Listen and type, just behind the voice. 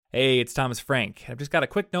Hey, it's Thomas Frank. I've just got a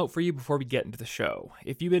quick note for you before we get into the show.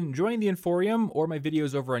 If you've been enjoying the Inforium or my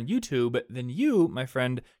videos over on YouTube, then you, my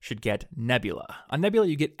friend, should get Nebula. On Nebula,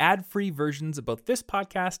 you get ad-free versions of both this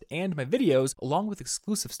podcast and my videos, along with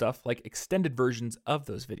exclusive stuff like extended versions of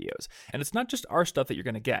those videos. And it's not just our stuff that you're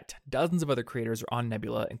going to get. Dozens of other creators are on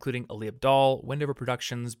Nebula, including Ali Abdaal, Wendover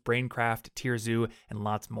Productions, Braincraft, Tierzoo, and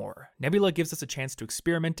lots more. Nebula gives us a chance to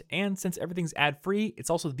experiment, and since everything's ad-free, it's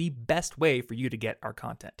also the best way for you to get our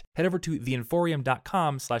content. Head over to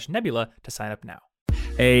theinforium.com/nebula to sign up now.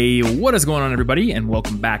 Hey, what is going on, everybody? And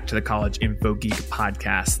welcome back to the College Info Geek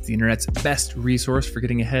podcast, the internet's best resource for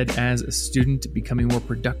getting ahead as a student, becoming more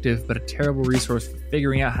productive, but a terrible resource for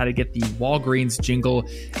figuring out how to get the Walgreens jingle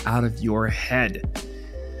out of your head.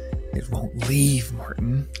 It won't leave,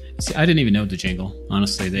 Martin. See, I didn't even know the jingle.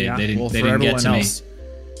 Honestly, they didn't get to me.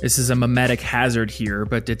 This is a mimetic hazard here,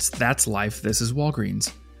 but that's life. This is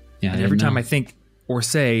Walgreens. Yeah, and every time I think or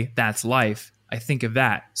say that's life, I think of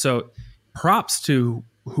that. So props to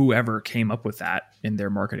whoever came up with that in their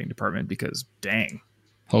marketing department, because dang.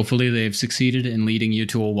 Hopefully they've succeeded in leading you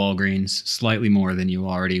to a Walgreens slightly more than you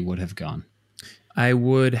already would have gone. I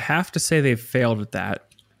would have to say they've failed at that,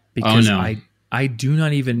 because I do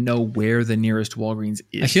not even know where the nearest Walgreens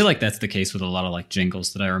is. I feel like that's the case with a lot of like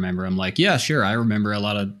jingles that I remember. I'm like, yeah, sure, I remember a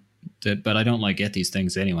lot of that, but I don't like get these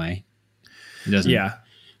things anyway. It doesn't. Yeah.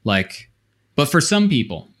 But for some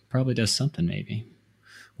people, probably does something maybe.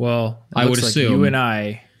 Well, I would assume you and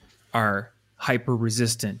I are hyper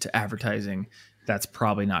resistant to advertising. That's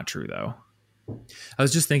probably not true, though. I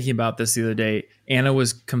was just thinking about this the other day. Anna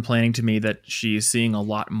was complaining to me that she's seeing a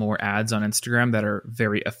lot more ads on Instagram that are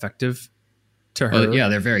very effective to her. Oh, yeah,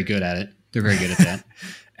 they're very good at it. They're very good at that.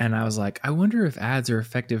 And I was like, I wonder if ads are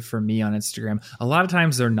effective for me on Instagram. A lot of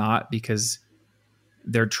times they're not, because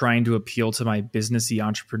they're trying to appeal to my businessy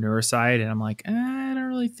entrepreneur side, and I'm like, I don't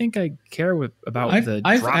really think I care about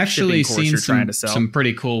I've actually seen some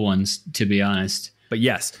pretty cool ones, to be honest. But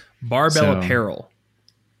yes, Barbell Apparel.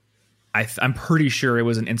 I'm pretty sure it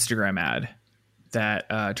was an Instagram ad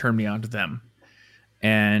that turned me on to them,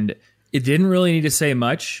 and it didn't really need to say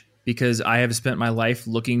much, because I have spent my life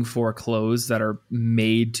looking for clothes that are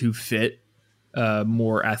made to fit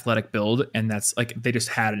more athletic build, and that's like, they just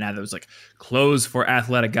had an ad that was like, clothes for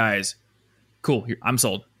athletic guys. Cool, I'm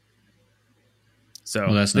sold.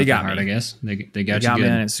 So that's they got hard, me. I guess they got me good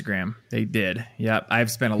on Instagram. They did. Yep, I've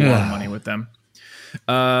spent a lot of money with them.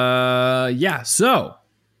 Yeah. So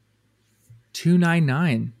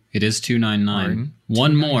 $2.99. It is $2.99.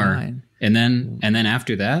 One more, and then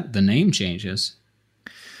after that, the name changes.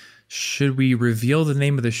 Should we reveal the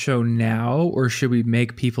name of the show now, or should we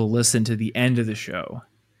make people listen to the end of the show?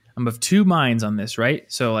 I'm of two minds on this, right?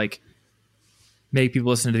 So like, make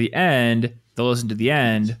people listen to the end. They'll listen to the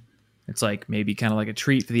end. It's like maybe kind of like a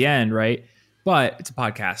treat for the end, right? But it's a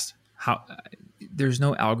podcast. There's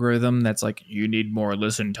no algorithm that's like, you need more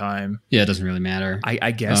listen time. Yeah, it doesn't really matter.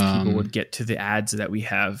 I guess people would get to the ads that we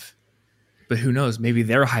have, but who knows? Maybe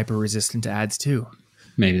they're hyper resistant to ads too.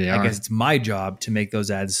 Maybe they are. I guess it's my job to make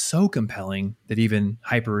those ads so compelling that even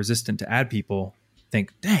hyper resistant to ad people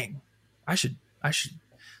think, dang, I should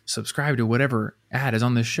subscribe to whatever ad is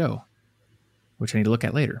on this show, which I need to look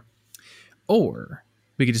at later. Or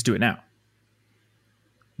we could just do it now,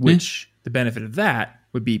 which the benefit of that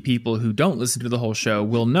would be people who don't listen to the whole show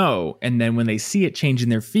will know. And then when they see it change in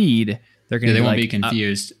their feed, they're going to they won't be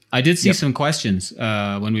confused. I did see some questions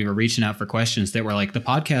when we were reaching out for questions that were like, the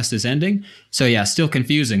podcast is ending. So yeah, still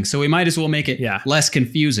confusing. So we might as well make it less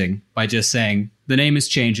confusing by just saying the name is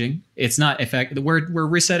changing. It's not effect. We're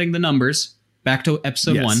resetting the numbers back to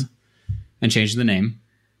episode 1 and changing the name.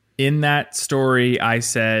 In that story, I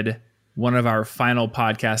said one of our final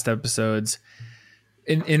podcast episodes.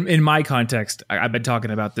 In my context, I've been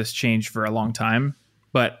talking about this change for a long time,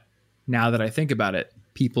 but now that I think about it,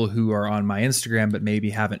 people who are on my Instagram but maybe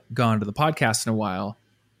haven't gone to the podcast in a while,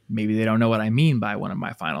 maybe they don't know what I mean by one of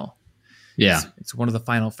my final. Yeah, it's one of the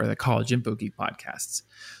final for the College Info Geek podcasts.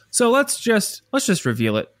 So let's just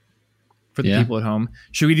reveal it for the people at home.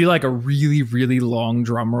 Should we do like a really, really long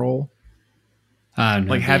drum roll?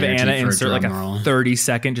 Like have Anna insert like a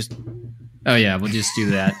 30-second just. Oh yeah, we'll just do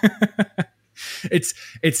that.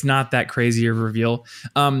 It's not that crazy of a reveal.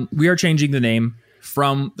 We are changing the name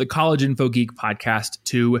from the College Info Geek podcast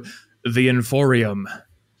to the Inforium.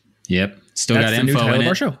 Yep. Still got info in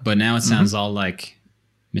it, but now it sounds all like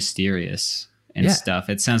mysterious and stuff.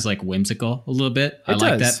 It sounds like whimsical a little bit. I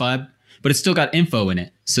like that vibe, but it's still got info in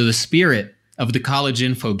it. So the spirit of the College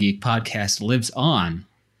Info Geek podcast lives on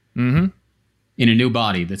in a new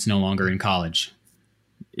body that's no longer in college.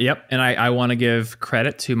 Yep. And I want to give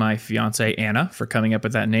credit to my fiance, Anna, for coming up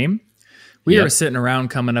with that name. We were sitting around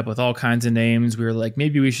coming up with all kinds of names. We were like,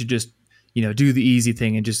 maybe we should just, do the easy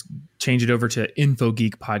thing and just change it over to Info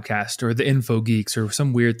Geek Podcast or the Info Geeks or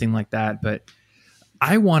some weird thing like that. But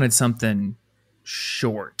I wanted something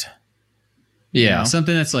short. Yeah,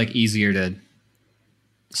 something that's like easier to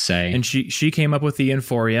say. And she came up with the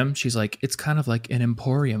Inforium. She's like, it's kind of like an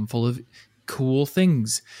emporium full of cool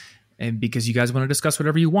things. And because you guys want to discuss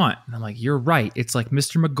whatever you want. And I'm like, you're right. It's like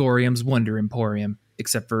Mr. Megorium's Wonder Emporium,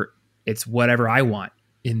 except for it's whatever I want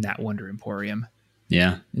in that Wonder Emporium.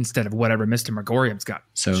 Yeah. Instead of whatever Mr. Megorium's got.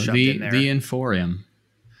 So the Inforium.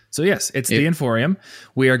 So yes, it's the Inforium.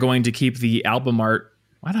 We are going to keep the album art.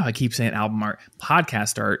 Why do I keep saying album art?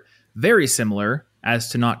 Podcast art. Very similar, as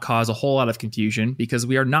to not cause a whole lot of confusion, because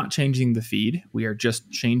we are not changing the feed. We are just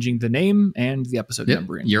changing the name and the episode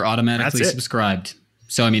numbering. You're automatically subscribed.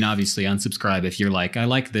 So, I mean, obviously unsubscribe if you're like, I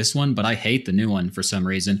like this one, but I hate the new one for some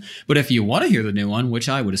reason. But if you want to hear the new one, which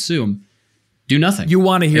I would assume, do nothing. You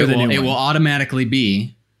want to hear the new one. It will automatically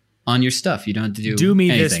be on your stuff. You don't have to do anything. Do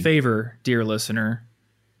me this favor, dear listener.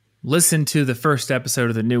 Listen to the first episode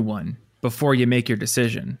of the new one before you make your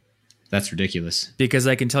decision. That's ridiculous. Because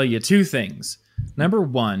I can tell you two things. Number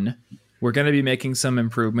one, we're going to be making some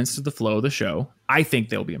improvements to the flow of the show. I think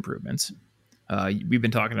there'll be improvements. We've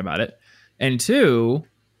been talking about it. And two,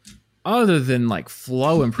 other than like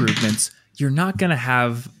flow improvements, you're not going to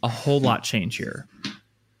have a whole lot change here.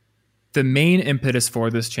 The main impetus for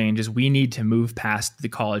this change is we need to move past the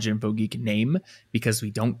College Info Geek name because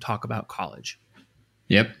we don't talk about college.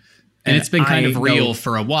 Yep. And it's been kind of real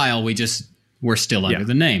for a while. We're still under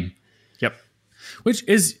the name. Yep. Which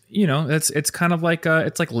is, it's kind of like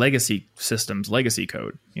it's like legacy systems, legacy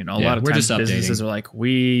code. A lot of times businesses are like,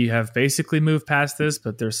 we have basically moved past this,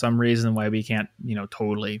 but there's some reason why we can't,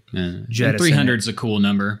 totally jettison 300 is a cool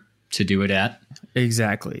number to do it at.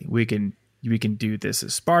 Exactly. We can do this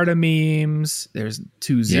as Sparta memes. There's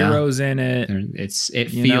 2 zeros in it. It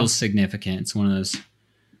feels significant. It's one of those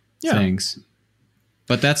things.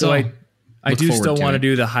 But that's all. I do still want to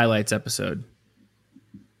do the highlights episode.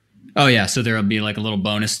 Oh, yeah. So there'll be like a little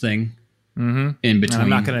bonus thing in between. And I'm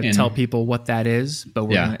not going to tell people what that is, but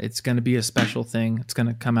it's going to be a special thing. It's going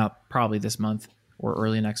to come out probably this month or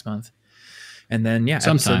early next month. And then,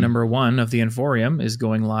 episode number 1 of the Inforium is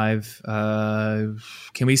going live.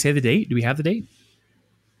 Can we say the date? Do we have the date?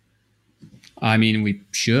 I mean, we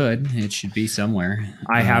should. It should be somewhere.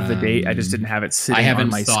 I have the date. I just didn't have it sitting on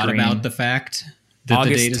my screen. I haven't thought about the fact that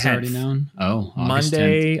the date is already known. Oh,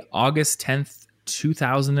 Monday, August 10th.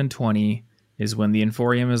 2020 is when the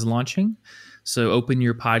Inforium is launching. So open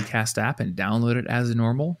your podcast app and download it as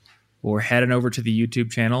normal, or head on over to the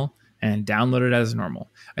YouTube channel and download it as normal.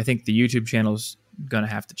 I think the YouTube channel is going to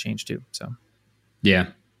have to change too. So, yeah.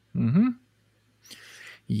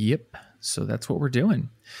 Yep. So that's what we're doing.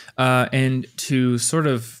 And to sort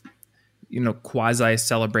of, quasi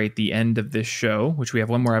celebrate the end of this show, which we have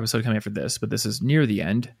one more episode coming after this, but this is near the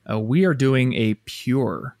end. We are doing a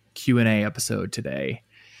pure Q&A episode today.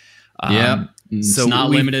 It's not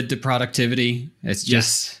limited to productivity. It's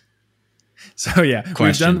just so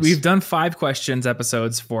we've done 5 questions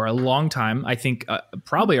episodes for a long time. I think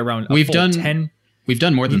probably around we've done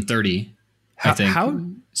more than 30. I think.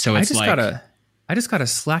 I just got a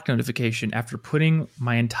Slack notification after putting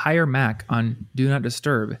my entire Mac on Do Not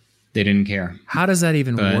Disturb. They didn't care. How does that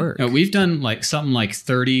even work? No, we've done like something like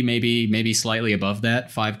 30, maybe slightly above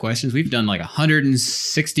that, 5 questions. We've done like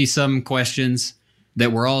 160 some questions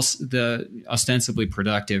that were all ostensibly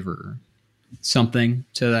productive or something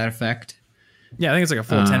to that effect. Yeah, I think it's like a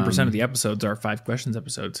full 10% of the episodes are 5 questions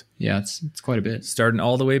episodes. Yeah, it's quite a bit. Starting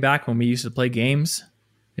all the way back when we used to play games.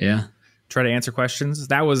 Yeah. Try to answer questions.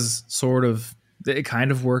 That was it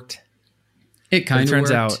kind of worked. It kind of turns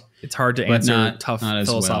worked. out it's hard to answer tough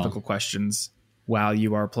philosophical questions while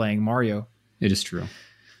you are playing Mario. It is true.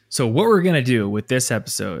 So what we're going to do with this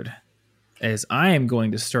episode is I am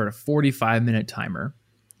going to start a 45-minute timer,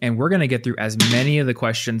 and we're going to get through as many of the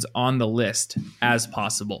questions on the list as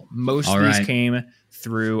possible. Most of these came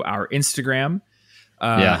through our Instagram.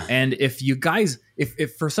 And if you guys,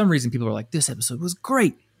 if for some reason people are like, this episode was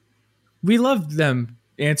great, we loved them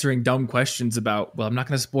answering dumb questions about, well, I'm not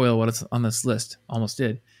going to spoil what's on this list. Almost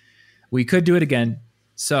did. We could do it again.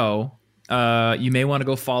 So you may want to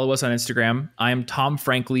go follow us on Instagram. I'm Tom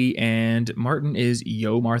Frankly, and Martin is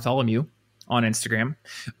Yo Martholomew on Instagram.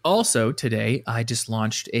 Also, today, I just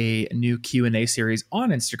launched a new Q&A series on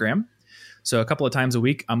Instagram. So a couple of times a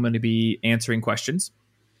week, I'm going to be answering questions.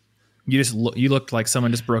 You looked like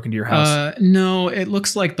someone just broke into your house. No, it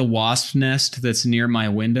looks like the wasp nest that's near my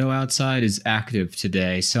window outside is active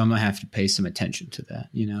today, so I'm gonna have to pay some attention to that.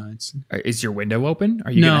 Is your window open?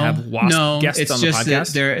 Are you gonna have wasp guests on the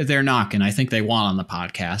podcast? They're knocking. I think they want on the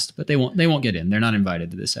podcast, but they won't get in. They're not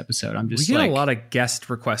invited to this episode. We get a lot of guest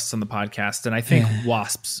requests on the podcast, and I think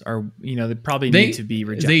wasps are they probably need to be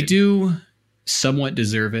rejected. They do somewhat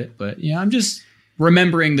deserve it, but I'm just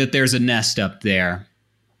remembering that there's a nest up there.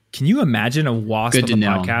 Can you imagine a wasp on the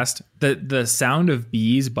podcast? The sound of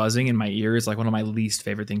bees buzzing in my ear is like one of my least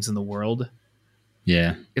favorite things in the world.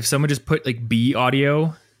 Yeah. If someone just put like bee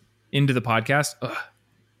audio into the podcast,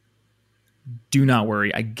 do not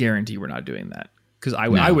worry. I guarantee we're not doing that. Because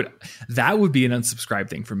that would be an unsubscribe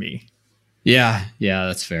thing for me. Yeah,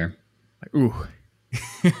 that's fair. Ooh.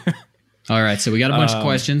 All right, so we got a bunch of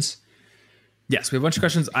questions. Yes, we have a bunch of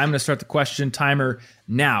questions. I'm going to start the question timer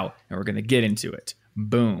now, and we're going to get into it.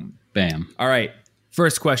 Boom. Bam. All right.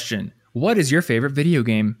 First question. What is your favorite video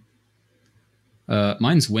game?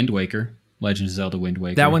 Mine's Wind Waker. Legend of Zelda Wind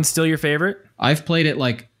Waker. That one's still your favorite? I've played it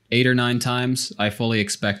like 8 or 9 times. I fully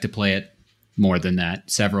expect to play it more than that,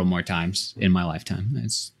 several more times in my lifetime.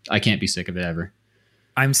 I can't be sick of it ever.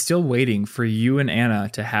 I'm still waiting for you and Anna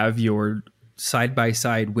to have your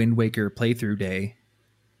side-by-side Wind Waker playthrough day.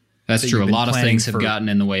 That's true. A lot of things have gotten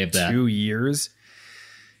in the way of that. 2 years.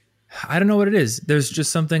 I don't know what it is. There's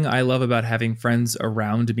just something I love about having friends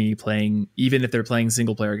around me playing, even if they're playing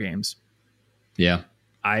single player games. Yeah.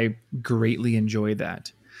 I greatly enjoy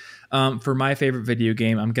that. For my favorite video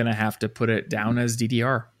game, I'm going to have to put it down as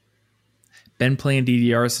DDR. Been playing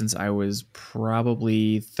DDR since I was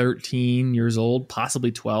probably 13 years old,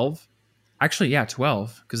 possibly 12. Actually, yeah,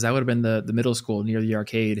 12, because that would have been the middle school near the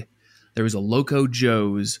arcade. There was a Loco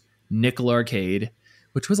Joe's nickel arcade,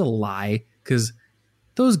 which was a lie, because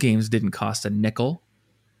those games didn't cost a nickel.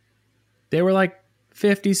 They were like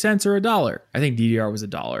 50 cents or $1. I think DDR was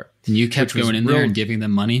 $1. And you kept going in there and giving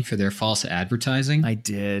them money for their false advertising? I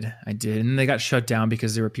did. And they got shut down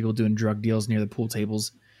because there were people doing drug deals near the pool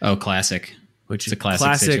tables. Oh, classic. Which is a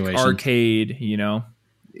classic arcade,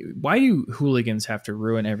 Why do hooligans have to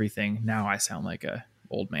ruin everything? Now I sound like a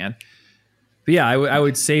old man. But yeah, I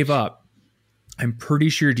would save up. I'm pretty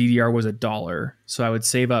sure DDR was $1. So I would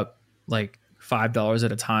save up like $5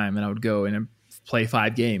 at a time, and I would go and play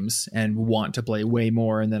 5 games and want to play way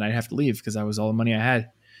more, and then I'd have to leave because that was all the money I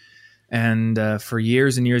had. And for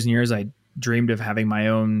years and years and years, I dreamed of having my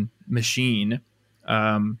own machine.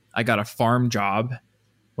 I got a farm job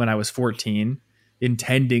when I was 14,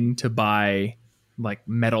 intending to buy like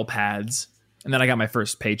metal pads, and then I got my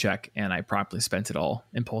first paycheck, and I promptly spent it all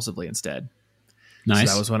impulsively instead. Nice.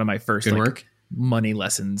 So that was one of my first work money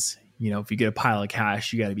lessons. If you get a pile of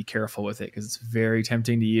cash, you got to be careful with it because it's very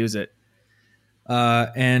tempting to use it.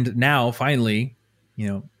 And now, finally,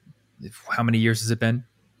 how many years has it been?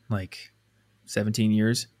 Like 17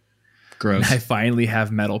 years. Gross. And I finally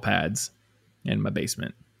have metal pads in my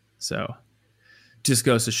basement. So just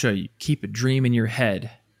goes to show you, keep a dream in your head,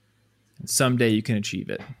 and someday you can achieve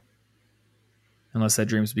it. Unless that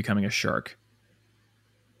dream is becoming a shark.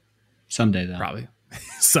 Someday, though. Probably.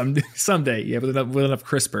 Someday. Yeah, with enough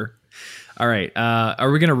CRISPR. All right.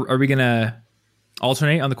 Are we gonna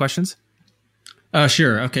alternate on the questions?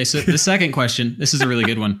 Sure. Okay. So the second question, this is a really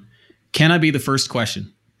good one. Can I be the first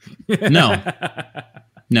question? No,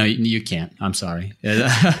 you can't. I'm sorry.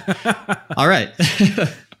 All right.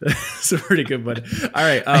 That's a pretty good one. All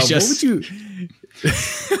right. What would you?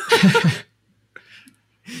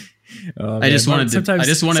 I just wanted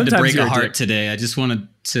to break a heart today. I just wanted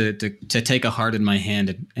to take a heart in my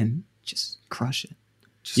hand and just crush it.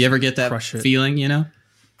 You ever get that feeling,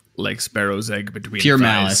 Like Sparrow's egg between pure thighs.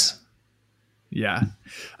 malice. Yeah.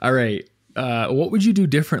 All right. What would you do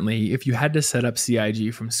differently if you had to set up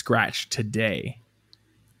CIG from scratch today?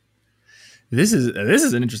 This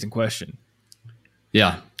is an interesting question.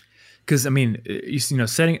 Yeah. Because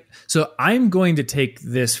setting. So I'm going to take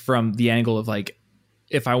this from the angle of like,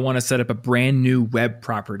 if I want to set up a brand new web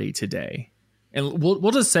property today, and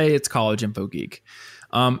we'll just say it's College Info Geek.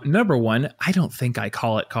 Number one, I don't think I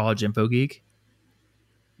call it College Info Geek.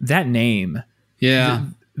 That name. Yeah.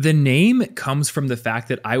 The name comes from the fact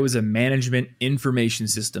that I was a management information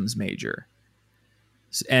systems major.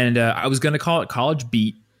 And I was going to call it College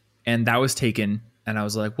Beat, and that was taken. And I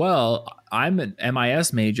was like, well, I'm an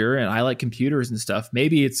MIS major and I like computers and stuff.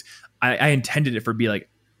 Maybe I intended it for be like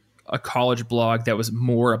a college blog that was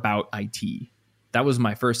more about IT. That was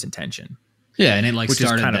my first intention. Yeah, and it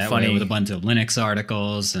started that funny way with a bunch of Linux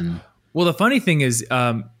articles. And well, the funny thing is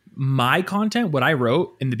my content, what I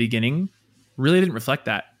wrote in the beginning, really didn't reflect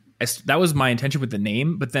that. That was my intention with the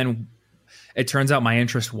name. But then It turns out my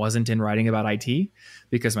interest wasn't in writing about IT,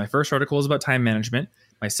 because my first article was about time management,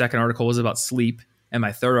 my second article was about sleep, and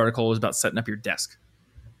my third article was about setting up your desk.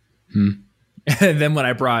 And then when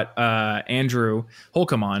I brought Andrew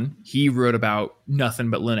Holcomb on, he wrote about nothing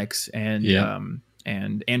but Linux and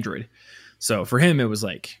Android. So for him, it was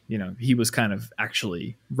like, he was kind of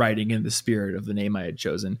actually writing in the spirit of the name I had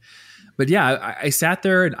chosen. But yeah, I sat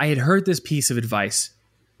there and I had heard this piece of advice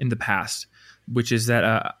in the past, which is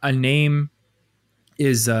that a name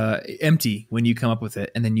is empty when you come up with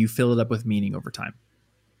it, and then you fill it up with meaning over time.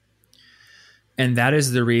 And that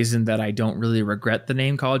is the reason that I don't really regret the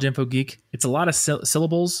name College Info Geek. It's a lot of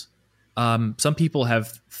syllables. Some people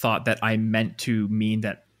have thought that I meant to mean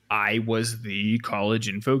that I was the College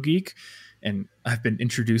Info Geek, and I've been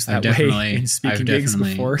introduced that way in speaking gigs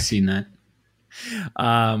before. Seen that.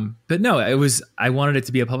 But no, I wanted it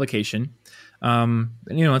to be a publication.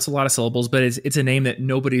 It's a lot of syllables, but it's a name that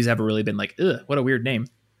nobody's ever really been like, ugh, what a weird name.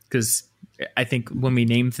 Because I think when we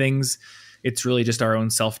name things, it's really just our own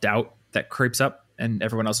self-doubt that creeps up, and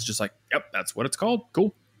everyone else is just like, yep, that's what it's called.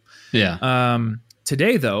 Cool. Yeah.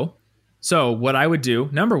 Today though, so what I would do,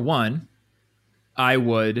 number one, I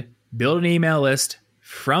would build an email list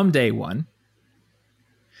from day one.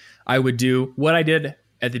 I would do what I did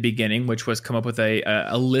at the beginning, which was come up with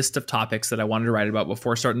a list of topics that I wanted to write about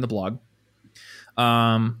before starting the blog.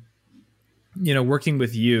 Working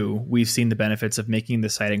with you, we've seen the benefits of making the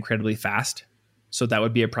site incredibly fast. So that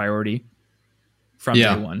would be a priority from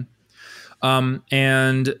day one.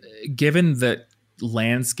 And given the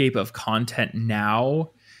landscape of content now,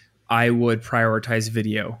 I would prioritize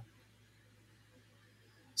video.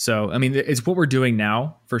 So, I mean, it's what we're doing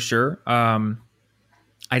now for sure.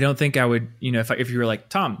 I don't think I would, if you were like,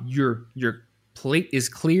 Tom, your plate is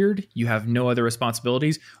cleared, you have no other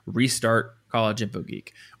responsibilities, restart College Info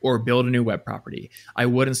Geek or build a new web property. I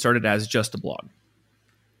wouldn't start it as just a blog.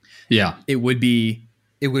 Yeah. It would be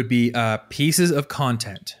pieces of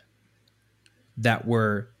content that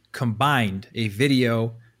were combined, a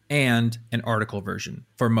video and an article version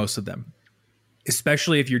for most of them.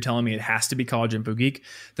 Especially if you're telling me it has to be College Info Geek,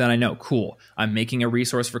 then I know, cool. I'm making a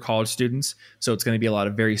resource for college students. So it's going to be a lot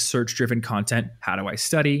of very search-driven content. How do I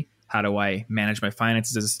study? How do I manage my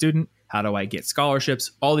finances as a student? How do I get scholarships?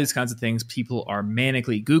 All these kinds of things. People are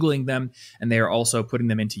manically Googling them, and they are also putting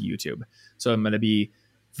them into YouTube. So I'm going to be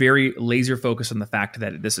very laser focused on the fact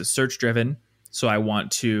that this is search-driven. So I want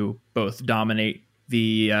to both dominate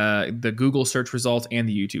the Google search results and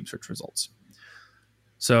the YouTube search results.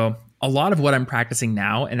 So a lot of what I'm practicing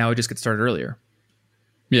now, and I would just get started earlier.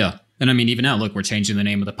 Yeah. And I mean, even now, look, we're changing the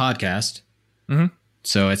name of the podcast. Mm-hmm.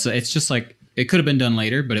 So it's just like, it could have been done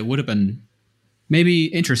later, but it would have been maybe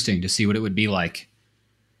interesting to see what it would be like.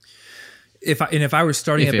 If I were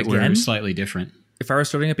starting up again, if it were slightly different. If I were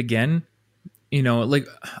starting up again, like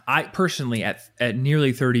I personally at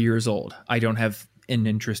nearly 30 years old, I don't have an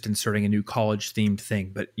interest in starting a new college themed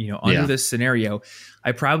thing. But, under this scenario,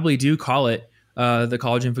 I probably do call it the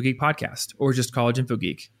College Info Geek podcast, or just College Info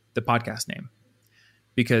Geek, the podcast name,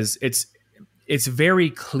 because it's very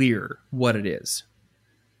clear what it is.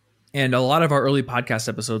 And a lot of our early podcast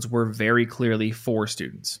episodes were very clearly for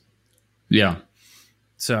students. Yeah.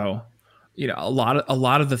 So, a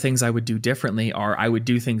lot of the things I would do differently are I would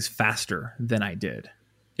do things faster than I did.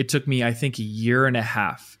 It took me, I think, a year and a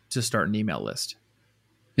half to start an email list.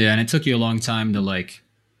 Yeah, and it took you a long time to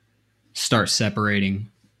start separating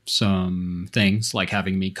some things, like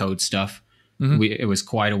having me code stuff. Mm-hmm. It was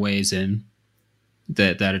quite a ways in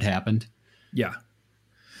that had happened. Yeah.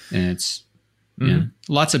 And it's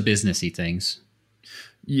lots of businessy things.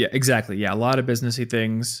 Yeah, exactly. Yeah, a lot of businessy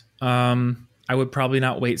things. I would probably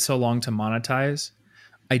not wait so long to monetize.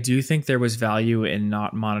 I do think there was value in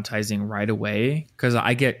not monetizing right away, because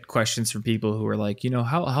I get questions from people who are like,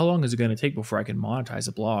 how long is it going to take before I can monetize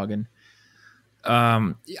a blog? And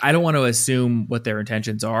I don't want to assume what their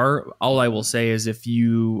intentions are. All I will say is if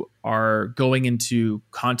you are going into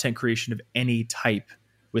content creation of any type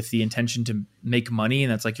with the intention to make money,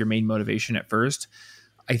 and that's like your main motivation at first,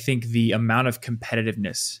 I think the amount of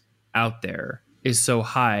competitiveness out there is so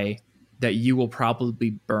high that you will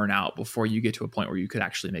probably burn out before you get to a point where you could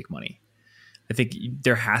actually make money. I think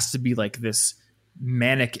there has to be this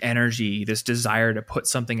manic energy, this desire to put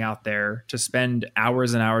something out there, to spend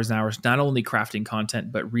hours and hours and hours, not only crafting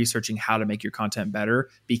content, but researching how to make your content better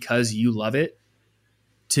because you love it,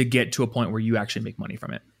 to get to a point where you actually make money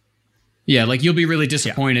from it. Yeah, you'll be really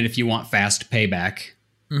disappointed if you want fast payback.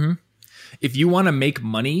 Mm-hmm. If you want to make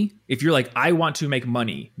money, if you're like, I want to make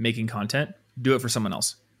money making content, do it for someone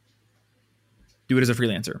else. Do it as a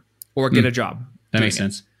freelancer or get a job. That makes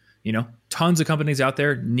sense. Tons of companies out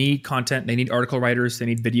there need content. They need article writers. They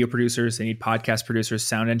need video producers. They need podcast producers,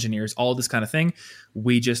 sound engineers, all this kind of thing.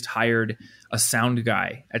 We just hired a sound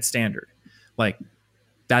guy at Standard. Like,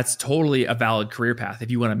 that's totally a valid career path. If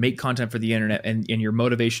you want to make content for the internet and your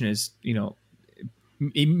motivation is,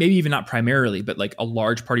 maybe even not primarily, but like a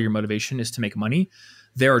large part of your motivation is to make money,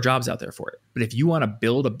 there are jobs out there for it. But if you want to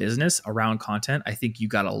build a business around content, I think you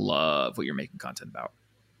got to love what you're making content about.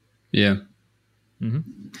 Yeah.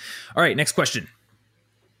 Mm-hmm. All right, next question.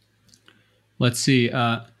 Let's see.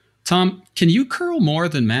 Tom, can you curl more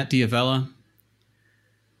than Matt D'Avella?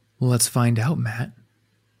 Let's find out, Matt.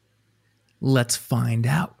 Let's find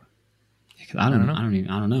out. I don't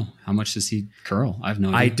know. How much does he curl? I have no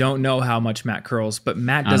idea. I don't know how much Matt curls, but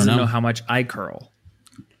Matt doesn't know how much I curl.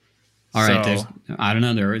 All right. I don't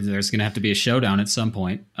know. There's going to have to be a showdown at some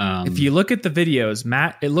point. If you look at the videos,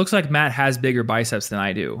 it looks like Matt has bigger biceps than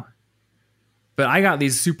I do. But I got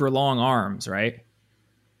these super long arms, right?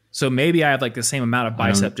 So maybe I have like the same amount of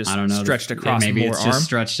bicep stretched across more arm. Maybe it's just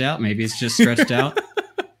stretched out. Maybe it's just stretched out.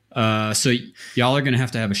 So y'all are going to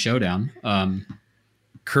have a showdown.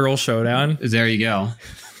 Curl showdown. There you go.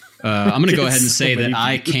 I'm going to go ahead and say that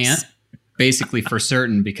I can't, basically for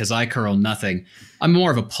certain, because I curl nothing. I'm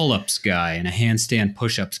more of a pull-ups guy and a handstand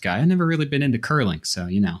push-ups guy. I've never really been into curling, so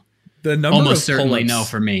the number almost certainly no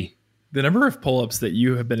for me. The number of pull-ups that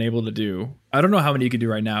you have been able to do, I don't know how many you can do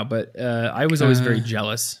right now, but I was always very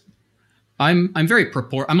jealous. I'm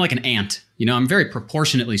like an ant. I'm very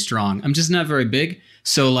proportionately strong. I'm just not very big.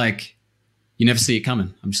 So like, you never see it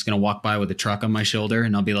coming. I'm just going to walk by with a truck on my shoulder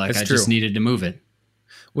and I'll be like, just needed to move it.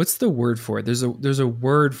 What's the word for it? There's a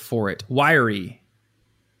word for it. Wiry.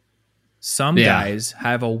 Some guys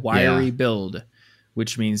have a wiry build,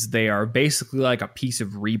 which means they are basically like a piece of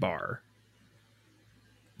rebar.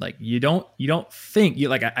 Like you don't think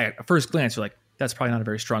at first glance you're like, that's probably not a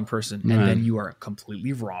very strong person, and then you are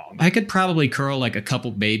completely wrong. I could probably curl like a couple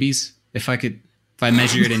babies if I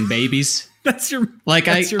measure it in babies. I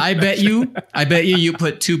bet you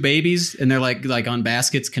put two babies and they're like on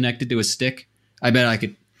baskets connected to a stick. I bet I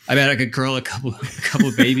could curl a couple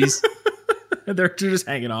of babies. They're just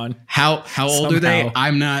hanging on. How old are they?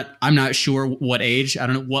 I'm not sure what age. I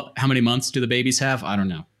don't know how many months do the babies have? I don't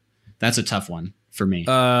know. That's a tough one for me.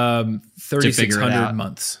 3,600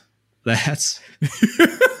 months. That's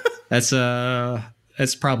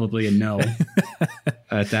probably a no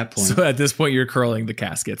at that point. So at this point, you're curling the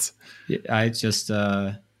caskets. I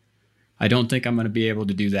don't think I'm going to be able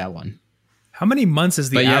to do that one. How many months is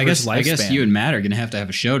the average lifespan? I guess you and Matt are going to have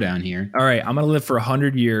a showdown here. All right, I'm going to live for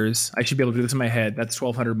 100 years. I should be able to do this in my head. That's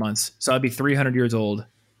 1,200 months. So I'd be 300 years old.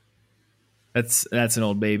 That's an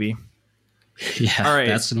old baby. Yeah, all right.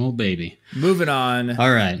 That's an old baby. Moving on.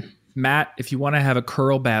 All right. Matt, if you want to have a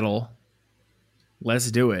curl battle,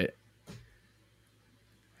 let's do it.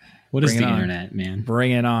 What is the internet, man?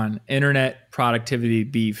 Bring it on. Internet productivity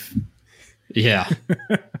beef. Yeah.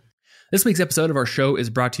 This week's episode of our show is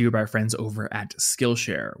brought to you by our friends over at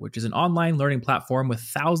Skillshare, which is an online learning platform with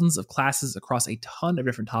thousands of classes across a ton of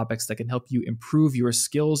different topics that can help you improve your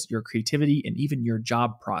skills, your creativity, and even your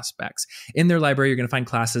job prospects. In their library, you're going to find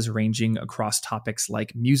classes ranging across topics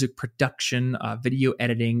like music production, video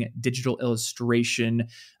editing, digital illustration.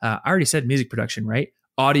 I already said music production, right?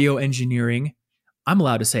 Audio engineering. I'm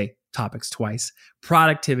allowed to say topics twice.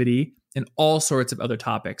 Productivity, and all sorts of other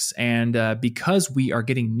topics. And because we are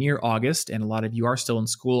getting near August and a lot of you are still in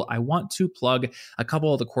school, I want to plug a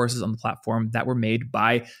couple of the courses on the platform that were made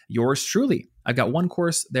by yours truly. I've got one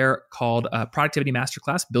course there called Productivity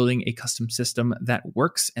Masterclass, Building a Custom System That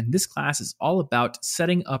Works. And this class is all about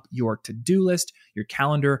setting up your to-do list, your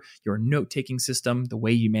calendar, your note-taking system, the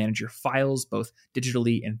way you manage your files, both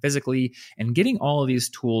digitally and physically, and getting all of these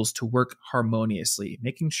tools to work harmoniously,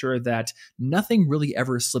 making sure that nothing really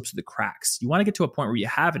ever slips through the cracks. You want to get to a point where you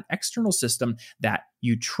have an external system that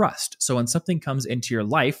you trust. So when something comes into your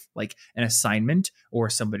life, like an assignment or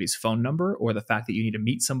somebody's phone number or the fact that you need to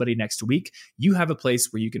meet somebody next week, you have a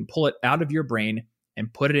place where you can pull it out of your brain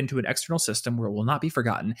and put it into an external system where it will not be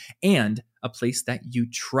forgotten, and a place that you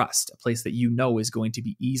trust, a place that you know is going to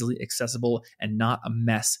be easily accessible and not a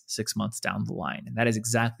mess 6 months down the line. And that is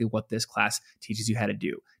exactly what this class teaches you how to do.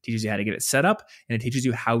 It teaches you how to get it set up, and it teaches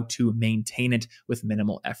you how to maintain it with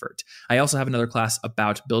minimal effort. I also have another class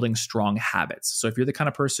about building strong habits. So if you're the kind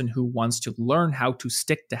of person who wants to learn how to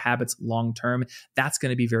stick to habits long term, that's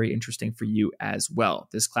going to be very interesting for you as well.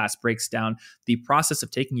 This class breaks down the process of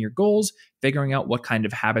taking your goals, figuring out what kind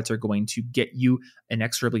of habits are going to get you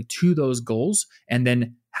inexorably to those goals, and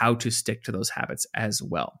then how to stick to those habits as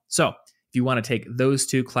well. So If you want to take those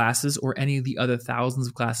 2 classes or any of the other thousands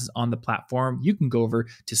of classes on the platform, you can go over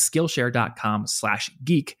to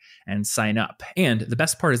Skillshare.com/geek and sign up. And the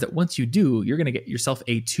best part is that once you do, you're going to get yourself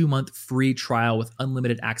a 2-month free trial with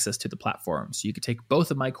unlimited access to the platform. So you could take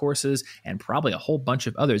both of my courses and probably a whole bunch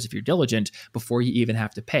of others if you're diligent before you even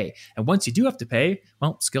have to pay. And once you do have to pay,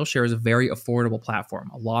 well, Skillshare is a very affordable platform.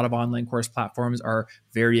 A lot of online course platforms are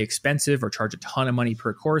very expensive or charge a ton of money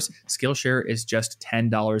per course. Skillshare is just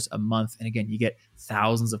 $10 a month. And again, you get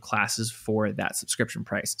thousands of classes for that subscription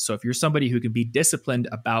price. So if you're somebody who can be disciplined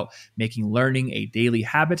about making learning a daily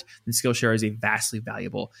habit, then Skillshare is a vastly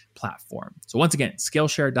valuable platform. So once again,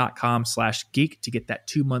 Skillshare.com/geek to get that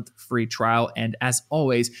 2-month free trial. And as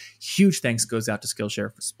always, huge thanks goes out to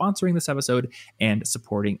Skillshare for sponsoring this episode and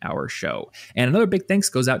supporting our show. And another big thanks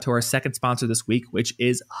goes out to our second sponsor this week, which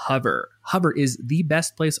is Hover. Hover is the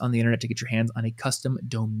best place on the internet to get your hands on a custom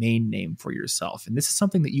domain name for yourself. And this is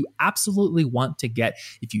something that you absolutely want to get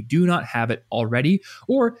if you do not have it already,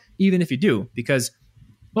 or even if you do, because,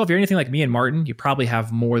 well, if you're anything like me and Martin, you probably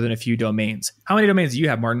have more than a few domains. How many domains do you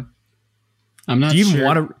have, Martin? I'm not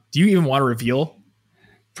sure. Do you even want to reveal?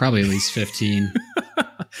 Probably at least 15.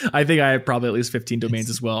 I think I have probably at least 15 domains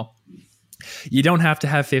as well. You don't have to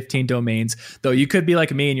have 15 domains, though. You could be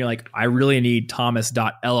like me and you're like, I really need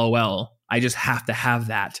thomas.lol. I just have to have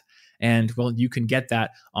that. And well, you can get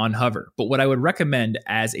that on Hover. But what I would recommend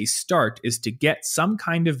as a start is to get some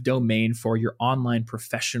kind of domain for your online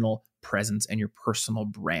professional presence and your personal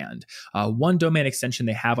brand. One domain extension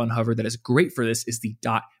they have on Hover that is great for this is the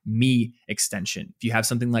 .me extension. If you have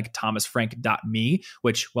something like thomasfrank.me,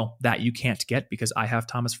 which, well, that you can't get because I have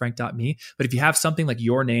thomasfrank.me, but if you have something like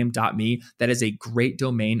yourname.me, that is a great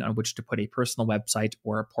domain on which to put a personal website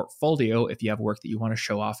or a portfolio if you have work that you want to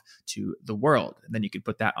show off to the world. And then you can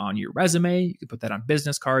put that on your resume, you can put that on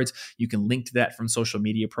business cards, you can link to that from social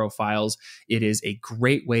media profiles. It is a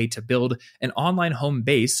great way to build an online home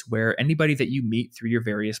base where anybody that you meet through your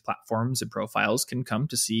various platforms and profiles can come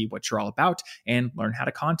to see what you're all about and learn how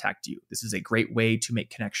to contact you. This is a great way to make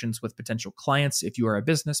connections with potential clients if you are a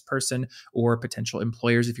business person, or potential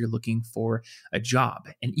employers if you're looking for a job.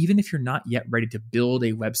 And even if you're not yet ready to build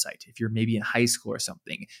a website, if you're maybe in high school or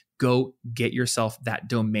something, go get yourself that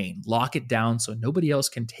domain, lock it down so nobody else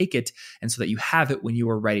can take it, and so that you have it when you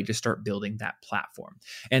are ready to start building that platform.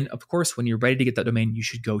 And of course, when you're ready to get that domain, you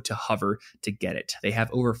should go to Hover to get it. They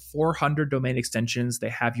have over 400 domain extensions. They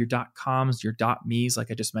have your .coms, your .me's,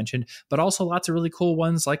 like I just mentioned, but also lots of really cool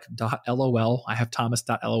ones like .lol. I have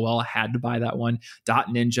thomas.lol. I had to buy that one.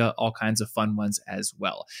 .ninja, all kinds of fun ones as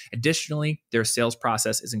well. Additionally, their sales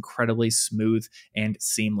process is incredibly smooth and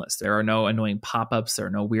seamless. There are no annoying pop-ups. There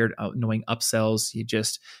are no weird annoying upsells. You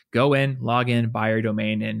just go in, log in, buy your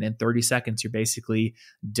domain, and in 30 seconds, you're basically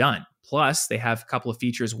done. Plus, they have a couple of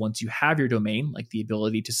features once you have your domain, like the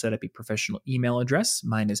ability to set up a professional email address.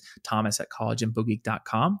 Mine is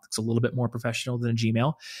thomas@collegeinfogeek.com. It's a little bit more professional than a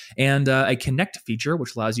Gmail. And a connect feature,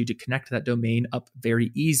 which allows you to connect that domain up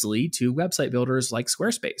very easily to website builders like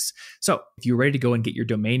Squarespace. So if you're ready to go and get your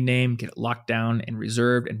domain name, get it locked down and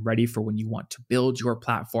reserved and ready for when you want to build your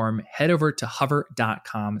platform, head over to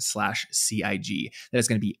hover.com/CIG. That is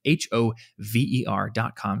going to be HOVER.com/CIG.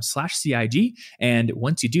 And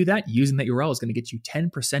once you do that, using that URL is going to get you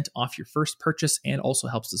 10% off your first purchase and also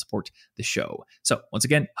helps to support the show. So once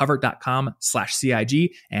again,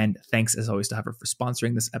 hover.com/CIG. And thanks as always to Hover for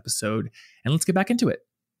sponsoring this episode. And let's get back into it.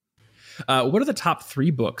 What are the top 3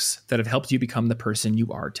 books that have helped you become the person you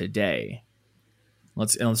are today?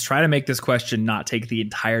 Let's try to make this question not take the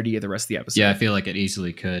entirety of the rest of the episode. Yeah, I feel like it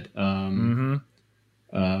easily could.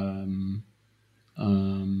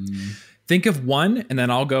 Think of one, and then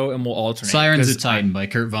I'll go and we'll alternate. Sirens of Titan by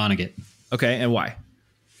Kurt Vonnegut. Okay, and why?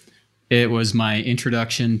 It was my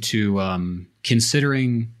introduction to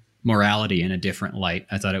considering morality in a different light.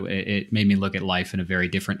 I thought it made me look at life in a very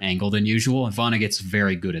different angle than usual, and Vonnegut's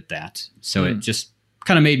very good at that. So it just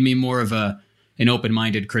kind of made me more of an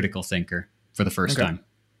open-minded critical thinker for the first time.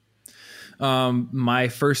 My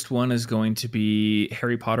first one is going to be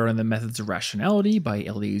Harry Potter and the Methods of Rationality by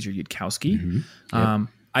Eliezer Yudkowsky. Mm-hmm. Yep.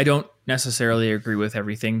 I don't necessarily agree with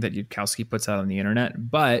everything that Yudkowsky puts out on the internet,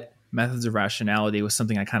 but Methods of Rationality was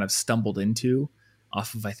something I kind of stumbled into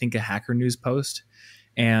off of, I think, a Hacker News post.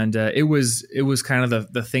 And it was kind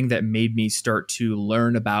of the thing that made me start to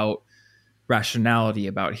learn about rationality,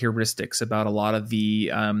 about heuristics, about a lot of the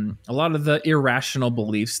irrational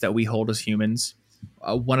beliefs that we hold as humans.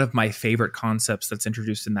 One of my favorite concepts that's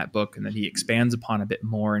introduced in that book and that he expands upon a bit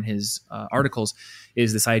more in his articles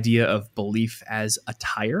is this idea of belief as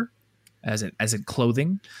attire, as in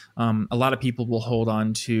clothing. A lot of people will hold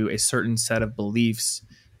on to a certain set of beliefs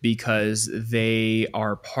because they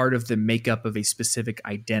are part of the makeup of a specific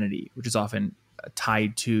identity, which is often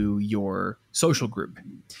tied to your social group.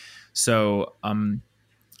 So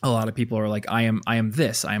a lot of people are like, I am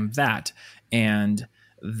this, I am that. And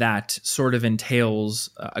that sort of entails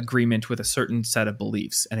agreement with a certain set of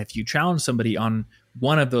beliefs. And if you challenge somebody on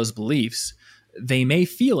one of those beliefs, they may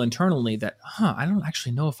feel internally that, I don't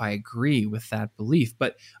actually know if I agree with that belief.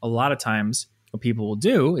 But a lot of times what people will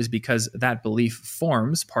do is, because that belief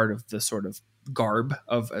forms part of the sort of garb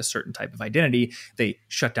of a certain type of identity, they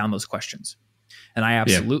shut down those questions. And I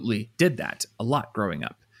absolutely did that a lot growing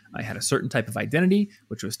up. I had a certain type of identity,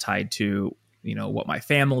 which was tied to, what my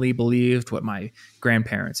family believed, what my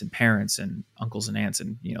grandparents and parents and uncles and aunts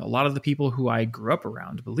and, a lot of the people who I grew up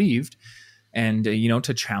around believed. And,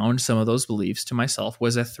 to challenge some of those beliefs to myself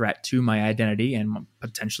was a threat to my identity and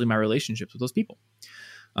potentially my relationships with those people.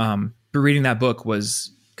 But reading that book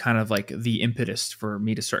was kind of like the impetus for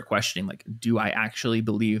me to start questioning, like, do I actually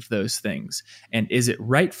believe those things? And is it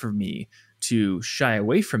right for me to shy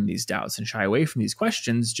away from these doubts and shy away from these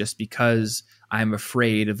questions just because I'm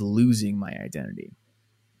afraid of losing my identity?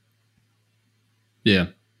 Yeah.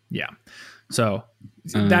 Yeah. So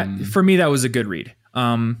that, for me, that was a good read.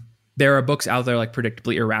 There are books out there like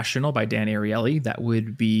Predictably Irrational by Dan Ariely that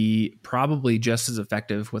would be probably just as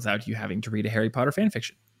effective without you having to read a Harry Potter fan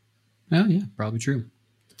fiction. Oh, yeah, probably true.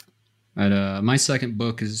 My second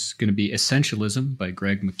book is going to be Essentialism by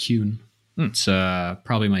Greg McKeown. It's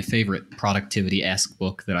probably my favorite productivity-esque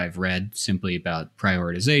book that I've read, simply about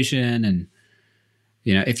prioritization. And,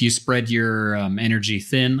 if you spread your energy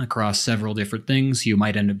thin across several different things, you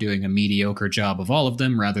might end up doing a mediocre job of all of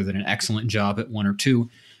them rather than an excellent job at one or two.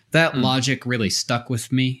 That logic really stuck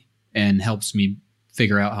with me and helps me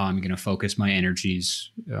figure out how I'm going to focus my energies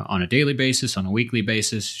on a daily basis, on a weekly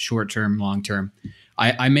basis, short-term, long-term.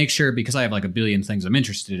 I make sure, because I have like a billion things I'm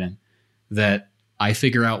interested in, that I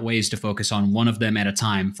figure out ways to focus on one of them at a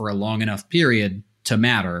time for a long enough period to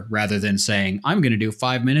matter, rather than saying, I'm going to do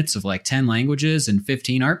 5 minutes of like 10 languages and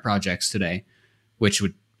 15 art projects today, which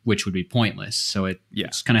would be pointless. So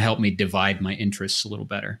it's kind of helped me divide my interests a little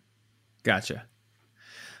better. Gotcha.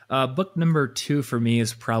 Book number 2 for me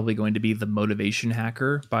is probably going to be The Motivation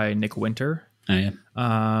Hacker by Nick Winter. Oh,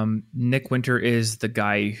 yeah. Nick Winter is the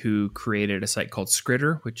guy who created a site called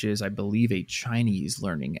Skritter, which is, I believe, a Chinese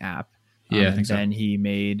learning app. Yeah, I think so. Then he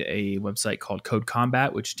made a website called Code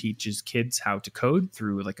Combat, which teaches kids how to code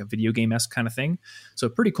through like a video game-esque kind of thing. So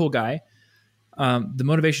pretty cool guy. The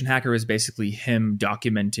Motivation Hacker is basically him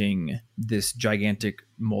documenting this gigantic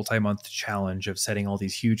multi-month challenge of setting all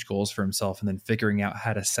these huge goals for himself and then figuring out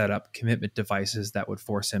how to set up commitment devices that would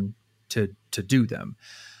force him to do them.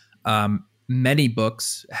 Many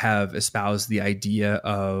books have espoused the idea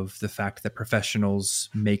of the fact that professionals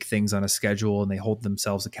make things on a schedule and they hold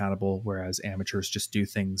themselves accountable, whereas amateurs just do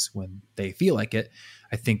things when they feel like it.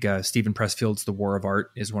 I think Stephen Pressfield's The War of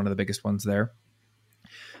Art is one of the biggest ones there.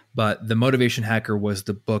 But The Motivation Hacker was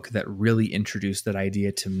the book that really introduced that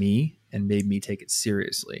idea to me and made me take it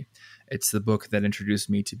seriously. It's the book that introduced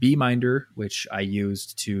me to Beeminder, which I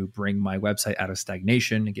used to bring my website out of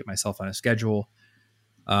stagnation and get myself on a schedule.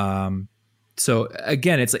 So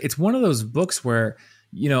again, it's one of those books where,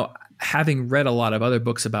 having read a lot of other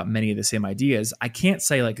books about many of the same ideas, I can't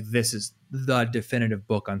say like this is the definitive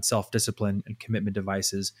book on self-discipline and commitment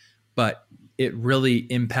devices, but it really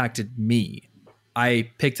impacted me.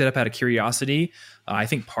 I picked it up out of curiosity. I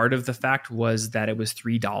think part of the fact was that it was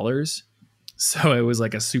 $3. So it was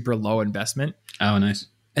like a super low investment. Oh, nice.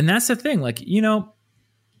 And that's the thing. Like,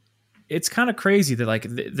 it's kind of crazy that like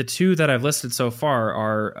the two that I've listed so far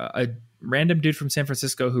are a random dude from San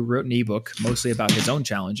Francisco who wrote an ebook mostly about his own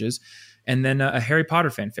challenges, and then a Harry Potter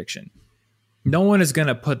fan fiction. No one is going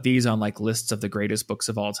to put these on like lists of the greatest books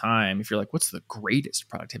of all time. If you're like, what's the greatest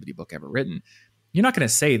productivity book ever written? You're not going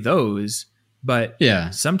to say those. But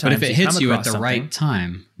sometimes, but if it hits you at the right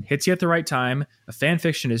time, a fan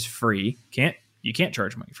fiction is free. You can't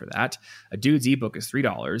charge money for that. A dude's ebook is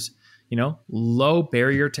 $3. Low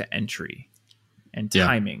barrier to entry and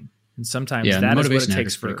timing, and sometimes that is what it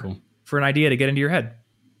takes for an idea to get into your head.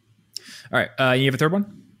 All right, you have a third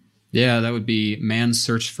one? Yeah, that would be Man's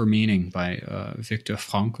Search for Meaning by Viktor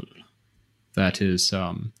Frankl. That is,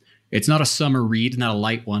 it's not a summer read, not a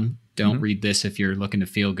light one. Don't read this if you're looking to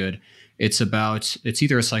feel good. It's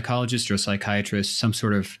either a psychologist or a psychiatrist, some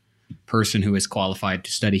sort of person who is qualified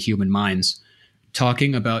to study human minds,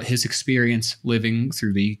 talking about his experience living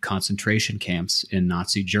through the concentration camps in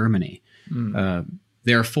Nazi Germany.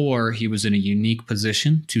 Therefore, he was in a unique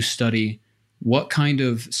position to study what kind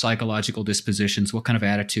of psychological dispositions, what kind of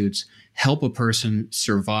attitudes help a person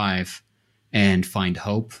survive and find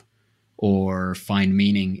hope or find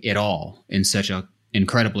meaning at all in such a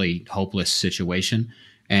incredibly hopeless situation.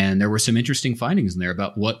 And there were some interesting findings in there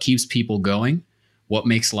about what keeps people going, what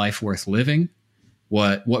makes life worth living,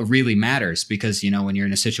 what really matters. Because, when you're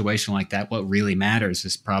in a situation like that, what really matters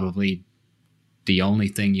is probably the only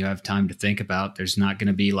thing you have time to think about. There's not going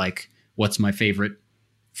to be like, what's my favorite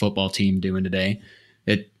football team doing today?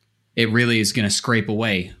 It really is going to scrape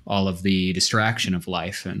away all of the distraction of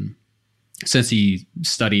life. And since he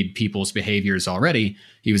studied people's behaviors already,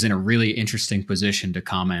 he was in a really interesting position to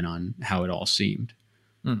comment on how it all seemed.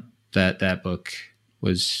 That book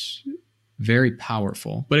was very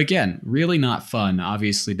powerful, but again, really not fun.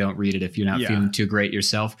 Obviously, don't read it if you're not feeling too great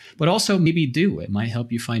yourself, but also maybe do. It might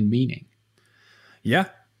help you find meaning. Yeah.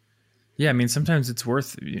 I mean, sometimes it's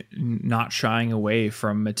worth not shying away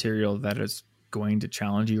from material that is going to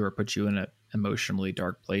challenge you or put you in an emotionally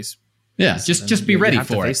dark place. Yeah, just be ready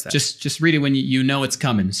for it. Just read it when you know it's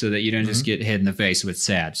coming, so that you don't just get hit in the face with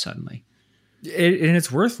sad suddenly. And it's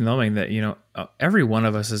worth knowing that, every one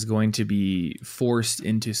of us is going to be forced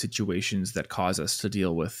into situations that cause us to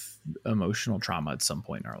deal with emotional trauma at some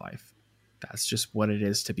point in our life. That's just what it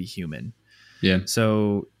is to be human. Yeah.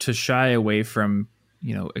 So to shy away from,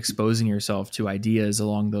 exposing yourself to ideas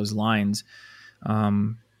along those lines,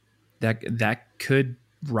 that could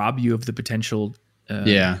rob you of the potential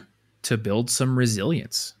to build some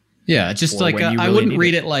resilience. Yeah, just like I wouldn't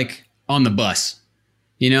read it like on the bus.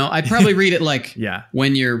 I'd probably read it like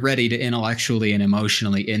when you're ready to intellectually and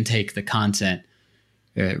emotionally intake the content,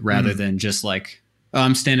 rather than just like, oh,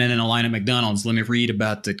 I'm standing in a line at McDonald's, let me read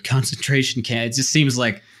about the concentration camp. It just seems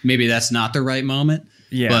like maybe that's not the right moment.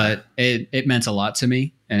 Yeah. But it meant a lot to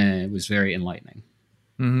me, and it was very enlightening.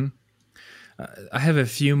 Mm-hmm. I have a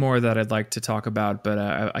few more that I'd like to talk about, but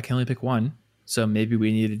I can only pick one. So maybe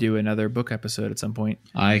we need to do another book episode at some point.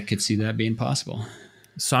 I could see that being possible.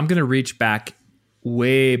 So I'm going to reach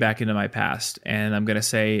way back into my past, and I'm going to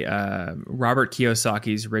say Robert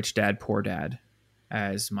Kiyosaki's Rich Dad, Poor Dad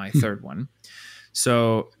as my third one.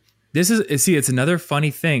 So it's another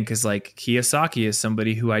funny thing, because like Kiyosaki is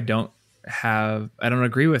somebody who I don't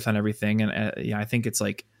agree with on everything. And I think it's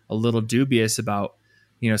like a little dubious about,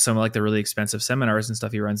 some of like the really expensive seminars and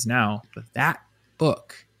stuff he runs now. But that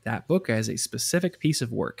book has a specific piece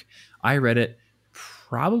of work. I read it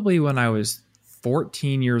probably when I was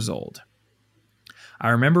 14 years old. I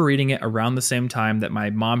remember reading it around the same time that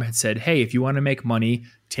my mom had said, hey, if you want to make money,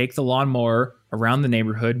 take the lawnmower around the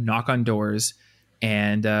neighborhood, knock on doors,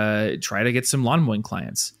 and try to get some lawn mowing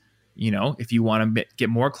clients. If you want to get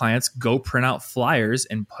more clients, go print out flyers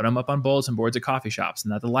and put them up on bulletin boards at coffee shops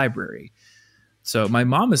and at the library. So my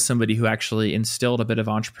mom is somebody who actually instilled a bit of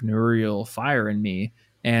entrepreneurial fire in me.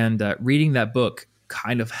 And reading that book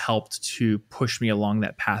kind of helped to push me along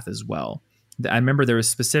that path as well. I remember there was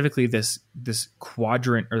specifically this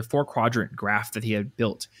quadrant or the 4-quadrant graph that he had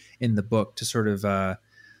built in the book to sort of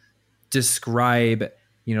describe,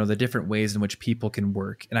 the different ways in which people can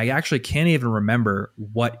work. And I actually can't even remember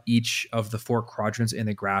what each of the 4 quadrants in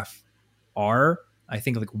the graph are. I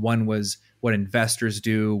think like one was what investors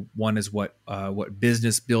do. One is what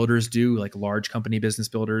business builders do, like large company business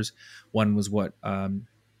builders. One was what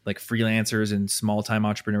like freelancers and small time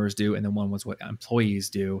entrepreneurs do. And then one was what employees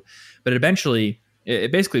do. But eventually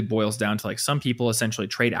it basically boils down to like some people essentially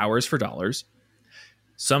trade hours for dollars.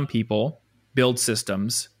 Some people build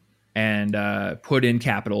systems and put in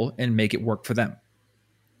capital and make it work for them.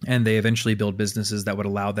 And they eventually build businesses that would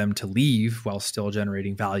allow them to leave while still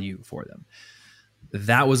generating value for them.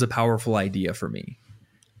 That was a powerful idea for me.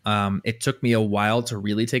 It took me a while to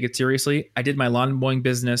really take it seriously. I did my lawn mowing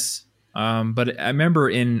business. But I remember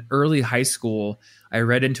in early high school, I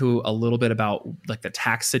read into a little bit about like the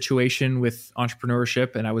tax situation with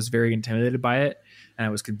entrepreneurship, and I was very intimidated by it. And I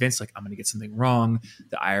was convinced like, I'm going to get something wrong.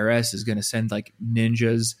 The IRS is going to send like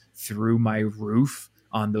ninjas through my roof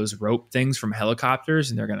on those rope things from helicopters,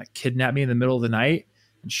 and they're going to kidnap me in the middle of the night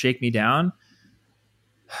and shake me down.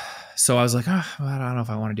 So I was like, I don't know if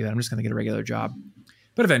I want to do that. I'm just going to get a regular job.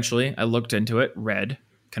 But eventually I looked into it, read,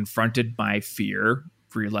 confronted my fear,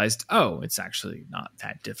 realized, it's actually not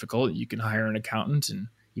that difficult. You can hire an accountant, and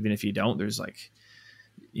even if you don't, there's like,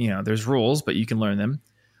 there's rules, but you can learn them.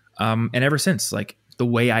 And ever since, like the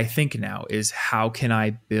way I think now is, how can I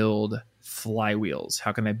build flywheels?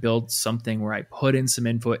 How can I build something where I put in some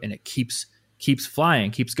input and it keeps flying,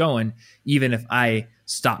 keeps going, even if I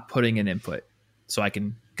stop putting in input, so I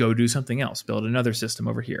can go do something else, build another system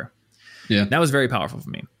over here. Yeah, that was very powerful for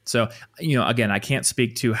me. So, again, I can't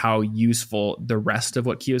speak to how useful the rest of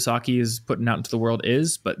what Kiyosaki is putting out into the world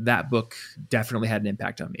is, but that book definitely had an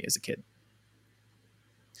impact on me as a kid.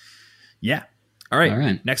 Yeah. All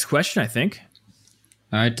right. Next question, I think.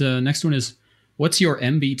 All right. Next one is, what's your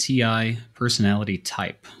MBTI personality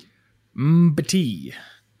type? MBTI.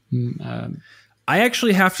 I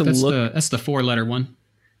actually have to look. That's the 4-letter one.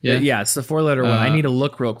 Yeah, it's the 4-letter one. I need to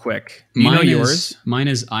look real quick. You know yours? Mine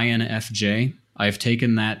is INFJ. I've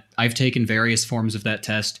taken various forms of that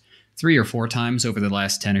test 3 or 4 times over the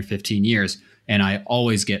last 10 or 15 years, and I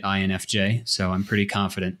always get INFJ, so I'm pretty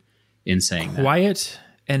confident in saying that. Quiet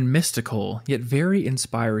and mystical, yet very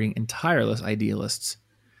inspiring and tireless idealists.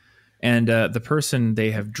 And the person they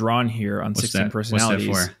have drawn here on 16 personalities.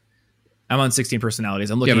 What's that for? I'm on 16 personalities.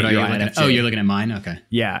 I'm looking at your INFJ. You're looking at mine? Okay.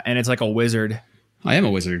 Yeah, and it's like a wizard. I am a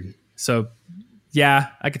wizard. So, yeah,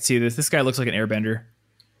 I could see this. This guy looks like an airbender.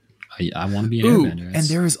 I want to be an airbender. And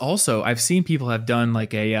there is also, I've seen people have done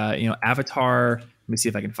like a, Avatar. Let me see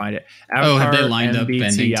if I can find it. Avatar, have they lined MBTI. up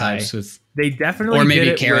bending types with? They definitely or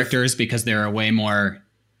maybe characters because there are way more.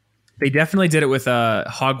 They definitely did it with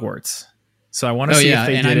Hogwarts. So I want to see if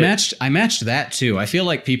they did it. I matched that too. I feel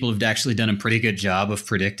like people have actually done a pretty good job of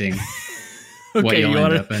predicting what you'll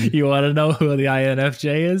end up in. You want to know who the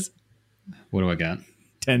INFJ is? What do I got?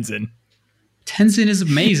 Tenzin. Tenzin is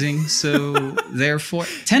amazing, so therefore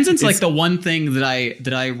Tenzin's like the one thing that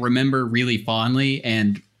I remember really fondly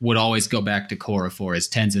and would always go back to Korra for, is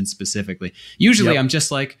Tenzin specifically. Usually I'm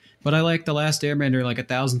just like, but I like The Last Airbender like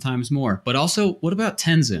 1,000 times more. But also, what about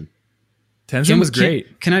Tenzin? Tenzin was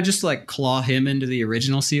great. Can I just like claw him into the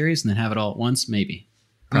original series and then have it all at once? Maybe.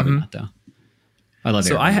 Probably not though. I love it.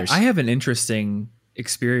 So I have an interesting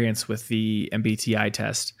experience with the MBTI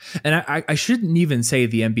test. And I shouldn't even say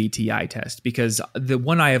the MBTI test, because the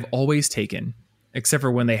one I have always taken, except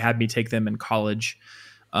for when they had me take them in college,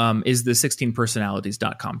 is the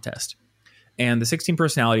 16personalities.com test. And the 16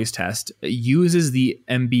 personalities test uses the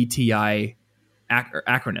MBTI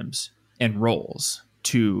acronyms and roles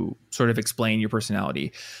to sort of explain your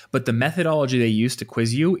personality. But the methodology they use to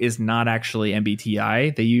quiz you is not actually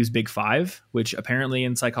MBTI. They use Big Five, which apparently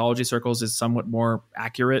in psychology circles is somewhat more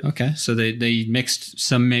accurate. Okay, so they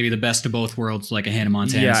mixed maybe the best of both worlds, like a Hannah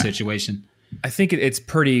Montana situation. I think it's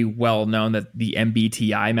pretty well known that the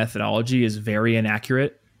MBTI methodology is very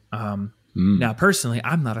inaccurate. Now, personally,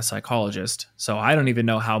 I'm not a psychologist, so I don't even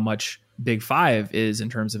know how much Big Five is in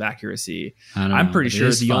terms of accuracy. I'm pretty sure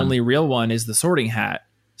the only real one is the Sorting Hat.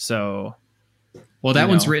 So, well, that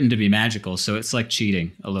one's written to be magical, so it's like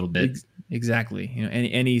cheating a little bit. Exactly.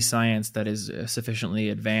 Any science that is sufficiently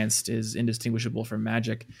advanced is indistinguishable from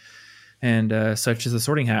magic, and such as the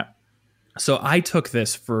Sorting Hat. So I took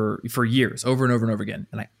this for years, over and over and over again,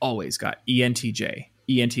 and I always got ENTJ.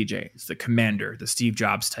 ENTJ. It's the commander, the Steve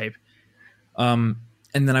Jobs type.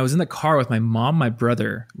 And then I was in the car with my mom, my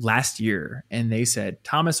brother last year, and they said,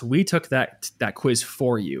 Thomas, we took that quiz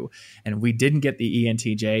for you, and we didn't get the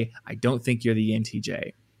ENTJ. I don't think you're the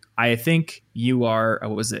ENTJ. I think you are,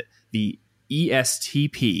 what was it? The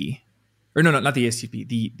ESTP, or no, not the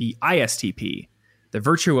ESTP, the ISTP, the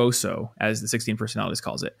virtuoso, as the 16 personalities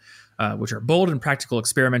calls it, which are bold and practical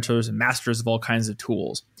experimenters and masters of all kinds of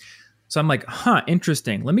tools. So I'm like,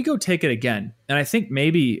 interesting. Let me go take it again. And I think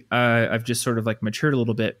maybe I've just sort of like matured a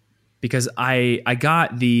little bit, because I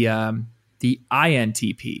got the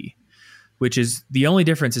INTP, which is the only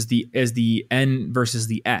difference is the N versus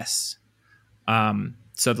the S.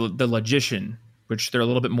 So the logician, which they're a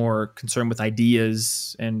little bit more concerned with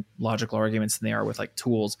ideas and logical arguments than they are with like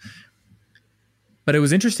tools. But it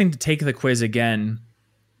was interesting to take the quiz again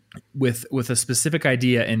with a specific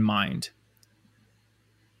idea in mind.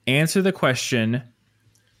 Answer the question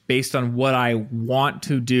based on what I want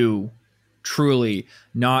to do, truly,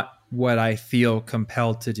 not what I feel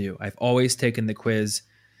compelled to do. I've always taken the quiz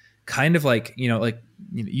kind of like, you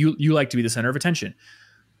like to be the center of attention.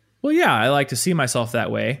 Well, yeah, I like to see myself that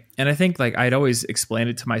way. And I think like I'd always explain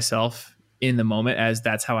it to myself in the moment as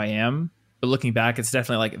that's how I am. But looking back, it's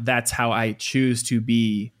definitely like that's how I choose to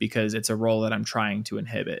be, because it's a role that I'm trying to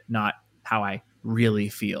inhibit, not how I really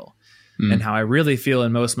feel. And how I really feel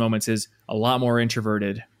in most moments is a lot more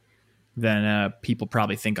introverted than people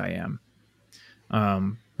probably think I am.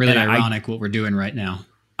 Really ironic what we're doing right now.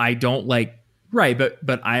 I don't like, right,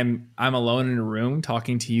 but I'm alone in a room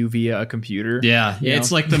talking to you via a computer. Yeah,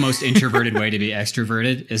 it's like the most introverted way to be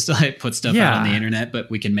extroverted is to like put stuff out on the internet,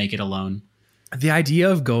 but we can make it alone. The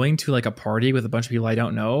idea of going to like a party with a bunch of people I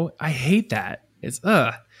don't know, I hate that. It's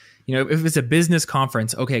if it's a business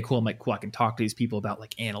conference, okay, cool. I'm like, cool, I can talk to these people about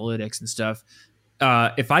like analytics and stuff.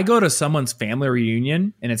 If I go to someone's family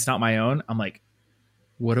reunion and it's not my own, I'm like,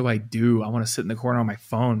 what do? I want to sit in the corner on my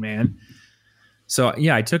phone, man. So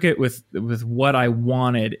yeah, I took it with what I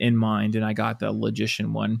wanted in mind, and I got the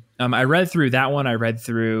logician one. I read through that one. I read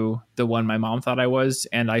through the one my mom thought I was,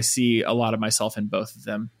 and I see a lot of myself in both of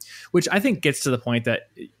them, which I think gets to the point that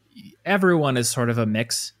everyone is sort of a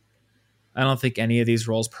mix. I don't think any of these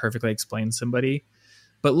roles perfectly explain somebody,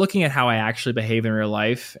 but looking at how I actually behave in real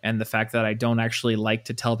life and the fact that I don't actually like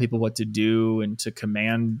to tell people what to do and to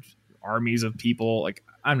command armies of people, like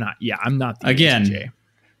I'm not the again, ENTJ.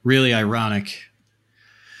 Really ironic.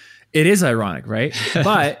 It is ironic, right?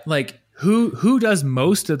 But like who does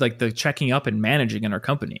most of like the checking up and managing in our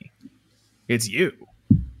company? It's you.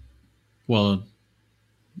 Well,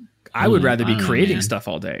 I would rather be creating stuff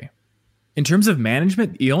all day. In terms of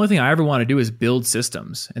management, the only thing I ever want to do is build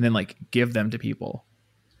systems and then like give them to people.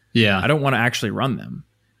 Yeah. I don't want to actually run them.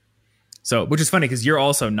 So, which is funny because you're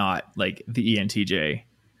also not like the ENTJ.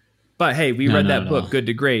 But hey, we read that book, Good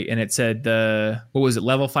to Great, and it said what was it,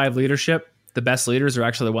 level 5 leadership? The best leaders are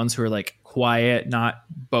actually the ones who are like quiet, not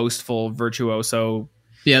boastful, virtuoso.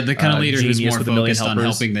 Yeah, the kind of leader who's more focused on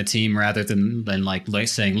helping the team rather than like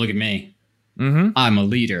saying, "Look at me, I'm a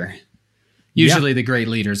leader." Usually, the great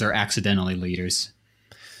leaders are accidentally leaders.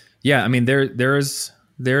 Yeah, I mean there's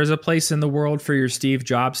a place in the world for your Steve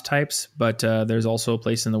Jobs types, but there's also a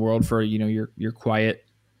place in the world for your quiet,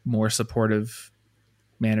 more supportive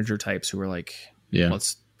manager types who are like,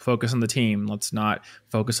 let's focus on the team. Let's not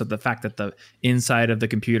focus on the fact that the inside of the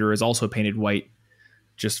computer is also painted white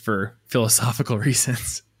just for philosophical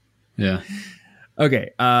reasons. Yeah.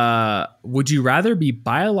 Okay. Would you rather be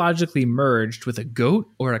biologically merged with a goat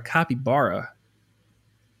or a capybara?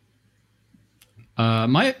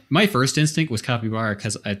 My first instinct was capybara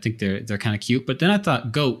because I think they're kind of cute, but then I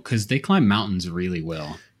thought goat because they climb mountains really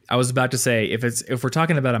well. I was about to say if we're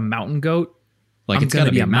talking about a mountain goat, like it's got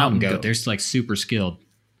to be a mountain goat. They're like super skilled.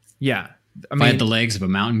 Yeah. I had the legs of a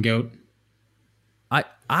mountain goat.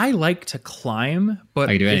 I like to climb, but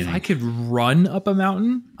if I could run up a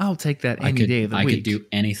mountain, I'll take that any day of the week. I could do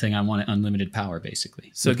anything I want, unlimited power,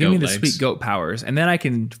 basically. So give me the sweet goat powers, and then I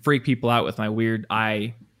can freak people out with my weird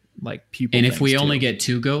eye, like pupil. And if we only get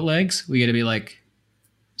 2 goat legs, we got to be like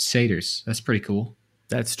satyrs. That's pretty cool.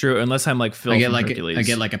 That's true, unless I'm like Phil from Hercules. I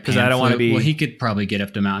get like a because I don't want to be. Well, he could probably get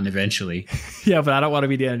up the mountain eventually. Yeah, but I don't want to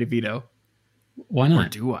be Danny DeVito. Why not? Or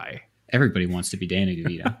do I? Everybody wants to be Danny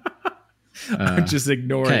DeVito. I'm just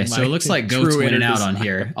ignoring. Okay, so it looks like goats winning out on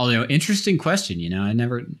here. Although interesting question,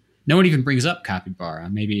 no one even brings up capybara.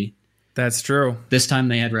 Maybe that's true. This time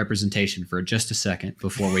they had representation for just a second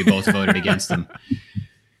before we both voted against them.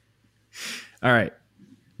 All right,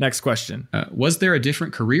 next question. Was there a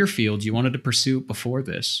different career field you wanted to pursue before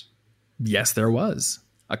this? Yes, there was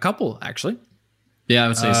a couple actually. Yeah, I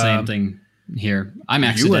would say the same thing here. I'm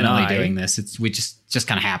accidentally doing this. We just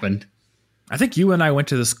kind of happened. I think you and I went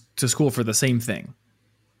to school for the same thing.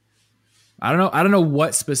 I don't know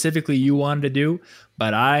what specifically you wanted to do,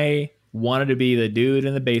 but I wanted to be the dude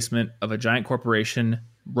in the basement of a giant corporation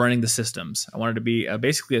running the systems. I wanted to be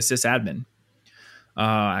basically a sysadmin.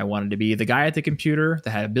 I wanted to be the guy at the computer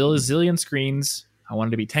that had a bazillion screens. I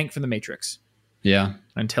wanted to be Tank from the Matrix. Yeah.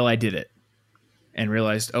 Until I did it and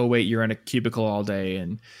realized, oh wait, you're in a cubicle all day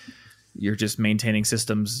and you're just maintaining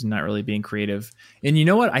systems, not really being creative. And you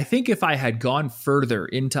know what? I think if I had gone further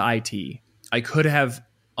into IT, I could have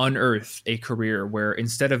unearthed a career where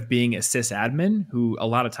instead of being a sysadmin, who a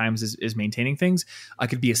lot of times is maintaining things, I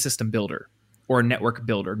could be a system builder or a network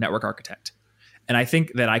builder, network architect. And I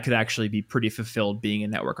think that I could actually be pretty fulfilled being a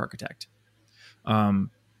network architect.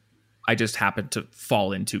 I just happened to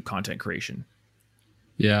fall into content creation.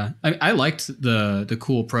 Yeah. I liked the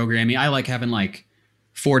cool programming. I like having like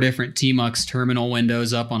 4 different Tmux terminal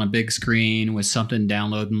windows up on a big screen with something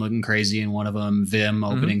downloading looking crazy in one of them, Vim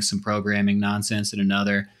opening some programming nonsense in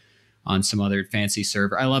another on some other fancy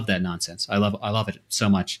server. I love that nonsense. I love it so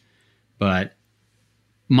much. But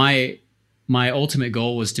my ultimate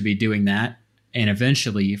goal was to be doing that and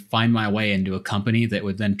eventually find my way into a company that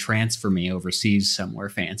would then transfer me overseas somewhere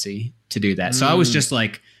fancy to do that. So I was just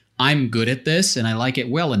like, I'm good at this and I like it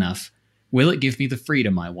well enough. Will it give me the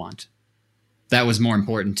freedom I want? That was more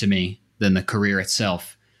important to me than the career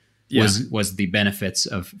itself. Was the benefits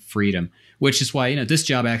of freedom, which is why this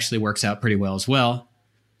job actually works out pretty well as well,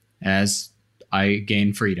 as I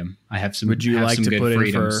gain freedom. I have some. Would you like to put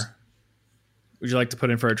freedoms. Would you like to put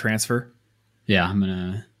in for a transfer? Yeah,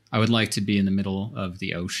 I would like to be in the middle of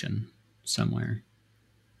the ocean somewhere.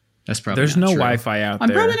 That's probably there's not no true. Wi-Fi out there.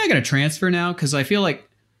 I'm probably not going to transfer now because I feel like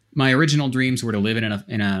my original dreams were to live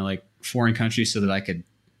in a like foreign country so that I could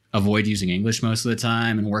avoid using English most of the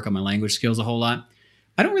time and work on my language skills a whole lot.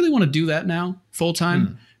 I don't really want to do that now full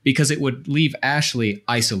time because it would leave Ashley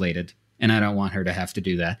isolated and I don't want her to have to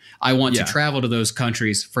do that. I want to travel to those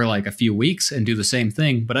countries for like a few weeks and do the same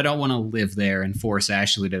thing, but I don't want to live there and force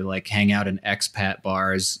Ashley to like hang out in expat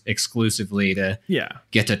bars exclusively to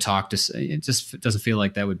get to talk to. It just doesn't feel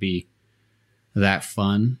like that would be that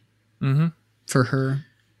fun for her.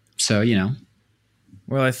 So, you know.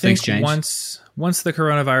 Well, I think once the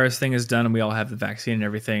coronavirus thing is done and we all have the vaccine and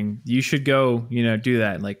everything, you should go, you know, do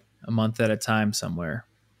that like a month at a time somewhere.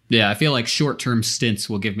 Yeah, I feel like short-term stints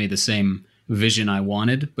will give me the same vision I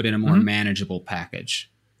wanted, but in a more manageable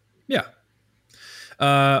package. Yeah.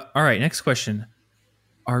 All right, next question.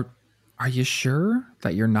 Are you sure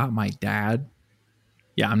that you're not my dad?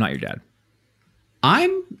 Yeah, I'm not your dad.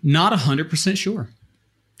 I'm not 100% sure.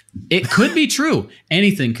 It could be true.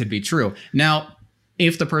 Anything could be true. Now,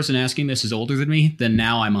 if the person asking this is older than me, then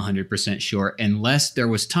now I'm 100% sure, unless there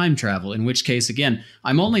was time travel, in which case, again,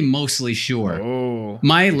 I'm only mostly sure. Oh.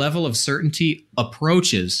 My level of certainty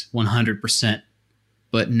approaches 100%,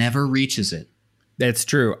 but never reaches it. That's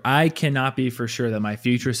true. I cannot be for sure that my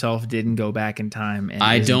future self didn't go back in time. And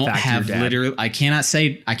I don't have literally, I can't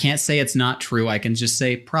say it's not true. I can just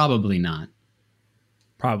say probably not.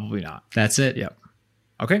 Probably not. That's it. Yep.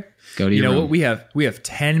 Okay. Go to your room. What? We have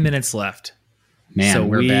 10 minutes left. Man, so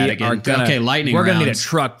we're bad again. Okay, lightning round. We're going to need a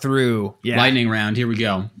truck through. Yeah. Lightning round. Here we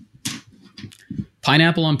go.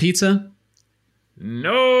 Pineapple on pizza?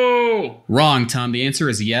 No. Wrong, Tom. The answer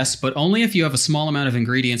is yes, but only if you have a small amount of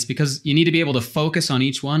ingredients because you need to be able to focus on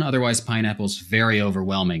each one. Otherwise, pineapple's very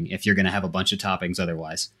overwhelming if you're going to have a bunch of toppings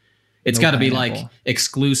otherwise. It's got to be like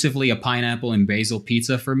exclusively a pineapple and basil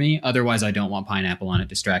pizza for me. Otherwise, I don't want pineapple on it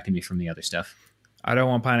distracting me from the other stuff. I don't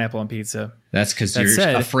want pineapple on pizza. That's because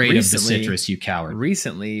you're afraid of the citrus, you coward.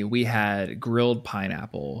 Recently, we had grilled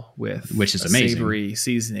pineapple which is amazing. Savory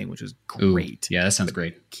seasoning, which is great. Ooh, yeah, that sounds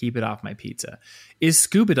great. Keep it off my pizza. Is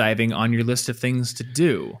scuba diving on your list of things to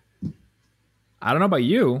do? I don't know about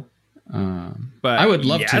you, but I would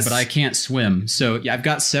love to, but I can't swim. So yeah, I've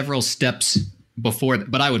got several steps before,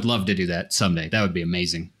 but I would love to do that someday. That would be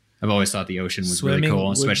amazing. I've always thought the ocean was really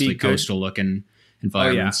cool, especially coastal looking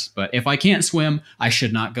environments. But if I can't swim, I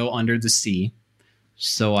should not go under the sea.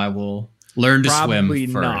 So I will learn to swim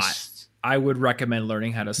first. Not. I would recommend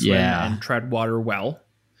learning how to swim and tread water well.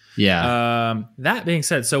 Yeah. That being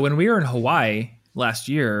said, so when we were in Hawaii last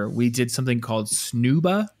year, we did something called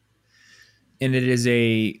snuba, and it is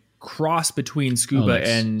a cross between scuba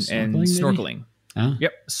and snorkeling. Oh.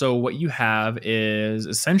 Yep. So what you have is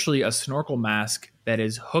essentially a snorkel mask that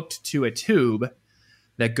is hooked to a tube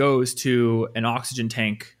that goes to an oxygen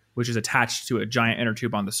tank, which is attached to a giant inner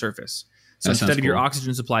tube on the surface. So instead of your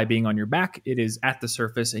oxygen supply being on your back, it is at the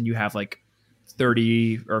surface and you have like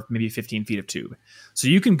 30 or maybe 15 feet of tube. So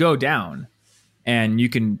you can go down and you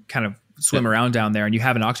can kind of swim around down there and you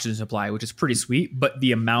have an oxygen supply, which is pretty sweet, but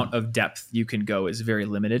the amount of depth you can go is very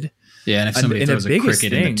limited. Yeah, and if somebody throws a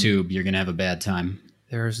cricket in the tube, you're going to have a bad time.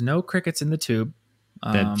 There's no crickets in the tube.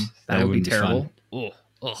 That would be terrible. Ugh.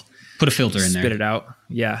 Put a filter in there. Spit it out.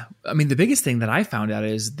 Yeah. I mean, the biggest thing that I found out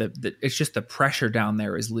is that it's just the pressure down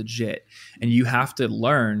there is legit. And you have to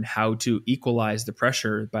learn how to equalize the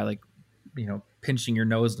pressure by like, you know, pinching your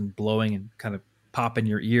nose and blowing and kind of popping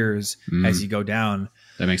your ears as you go down.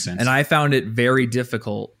 That makes sense. And I found it very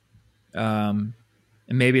difficult. And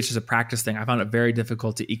maybe it's just a practice thing. I found it very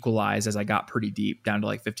difficult to equalize as I got pretty deep down to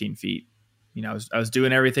like 15 feet. You know, I was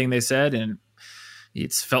doing everything they said and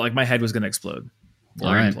it felt like my head was going to explode.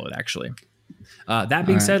 Or implode, actually. That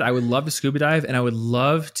being said, I would love to scuba dive and I would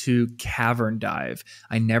love to cavern dive.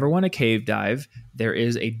 I never want to cave dive. There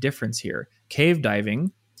is a difference here. Cave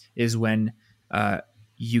diving is when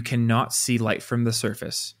you cannot see light from the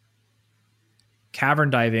surface. Cavern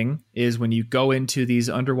diving is when you go into these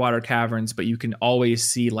underwater caverns, but you can always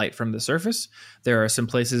see light from the surface. There are some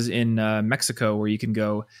places in Mexico where you can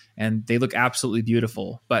go and they look absolutely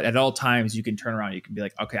beautiful. But at all times you can turn around. You can be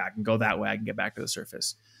like, okay, I can go that way. I can get back to the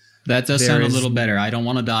surface. That does sound a little better. I don't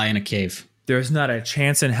want to die in a cave. There's not a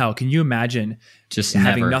chance in hell. Can you imagine just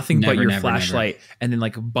having nothing but your flashlight and then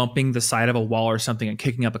like bumping the side of a wall or something and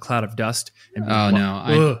kicking up a cloud of dust? And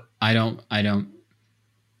no, I don't.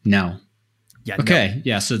 No. Yeah. Okay. No.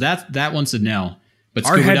 Yeah. So that one's a no, but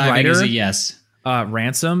scuba diving is a yes.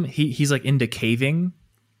 Ransom. He's like into caving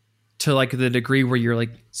to like the degree where you're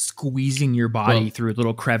like squeezing your body through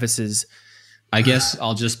little crevices. I guess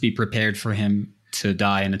I'll just be prepared for him to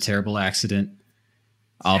die in a terrible accident.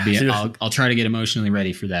 I'll try to get emotionally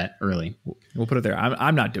ready for that early. We'll put it there.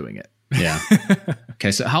 I'm not doing it. Yeah.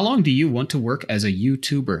 Okay. So how long do you want to work as a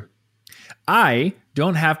YouTuber? I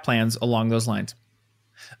don't have plans along those lines.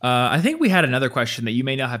 I think we had another question that you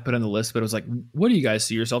may not have put on the list, but it was like, what do you guys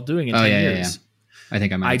see yourself doing in 10 years? I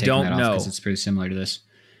think I might have taken that off because it's pretty similar to this.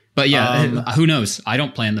 But yeah, who knows? I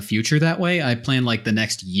don't plan the future that way. I plan like the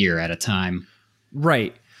next year at a time.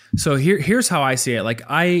 Right. So here's how I see it. Like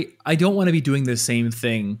I don't want to be doing the same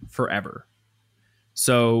thing forever.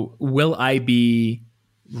 So will I be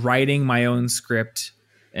writing my own script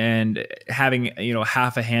and having,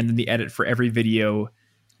 half a hand in the edit for every video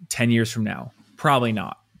 10 years from now? Probably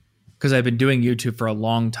not, because I've been doing YouTube for a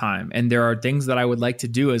long time and there are things that I would like to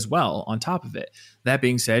do as well on top of it. That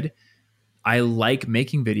being said, I like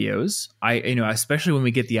making videos. Especially when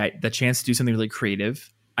we get the chance to do something really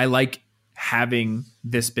creative. I like having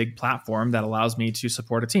this big platform that allows me to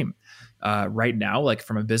support a team. Right now, like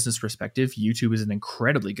from a business perspective, YouTube is an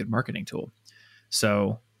incredibly good marketing tool.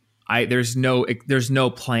 So there's no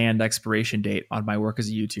planned expiration date on my work as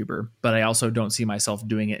a YouTuber, but I also don't see myself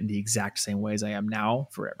doing it in the exact same ways I am now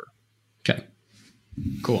forever. Okay,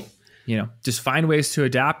 cool. Just find ways to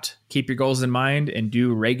adapt, keep your goals in mind, and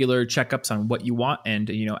do regular checkups on what you want. And,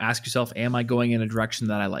 ask yourself, am I going in a direction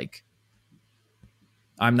that I like?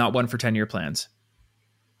 I'm not one for 10-year plans.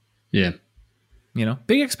 Yeah.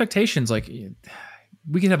 Big expectations. Like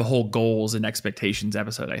we could have a whole goals and expectations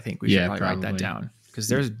episode. I think we should probably write that down because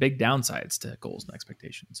there's big downsides to goals and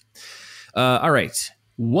expectations. All right.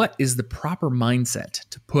 What is the proper mindset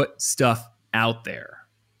to put stuff out there?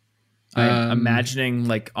 I'm imagining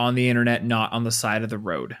like on the internet, not on the side of the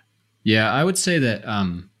road. Yeah, I would say that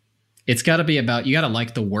it's got to be about, you got to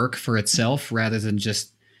like the work for itself rather than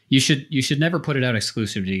just, you should never put it out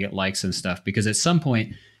exclusively to get likes and stuff, because at some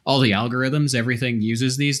point, all the algorithms everything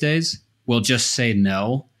uses these days will just say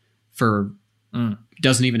no for,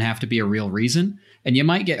 doesn't even have to be a real reason. And you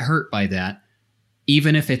might get hurt by that,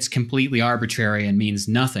 even if it's completely arbitrary and means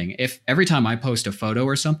nothing. If every time I post a photo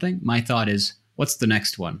or something, my thought is, what's the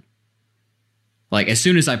next one? Like as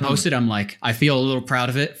soon as I post it, I'm like, I feel a little proud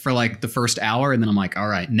of it for like the first hour. And then I'm like, all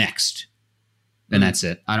right, next. And that's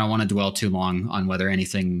it. I don't want to dwell too long on whether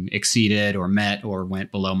anything exceeded or met or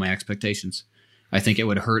went below my expectations. I think it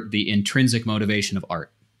would hurt the intrinsic motivation of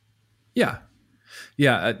art. Yeah.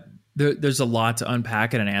 Yeah. There's a lot to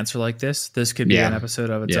unpack in an answer like this. This could be an episode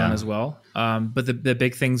of its own as well. But the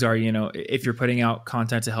big things are, if you're putting out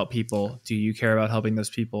content to help people, do you care about helping those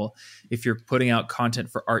people? If you're putting out content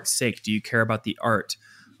for art's sake, do you care about the art?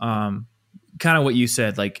 Kind of what you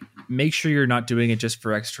said, like make sure you're not doing it just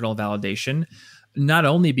for external validation, not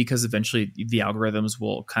only because eventually the algorithms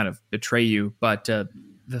will kind of betray you, but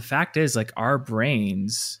the fact is like our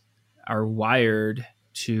brains are wired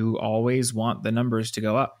to always want the numbers to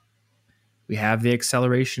go up. We have the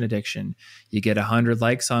acceleration addiction. You get 100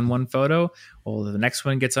 likes on one photo. Well, the next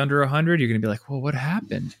one gets under 100. You're going to be like, well, what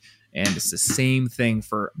happened? And it's the same thing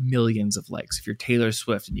for millions of likes. If you're Taylor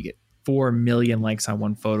Swift and you get 4 million likes on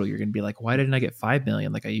one photo, you're going to be like, why didn't I get 5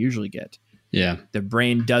 million like I usually get? Yeah. The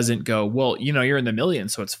brain doesn't go, well, you're in the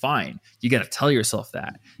millions, so it's fine. You got to tell yourself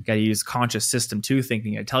that. You got to use conscious system 2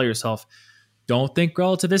 thinking and tell yourself, don't think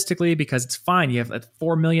relativistically because it's fine. You have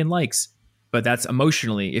 4 million likes. But that's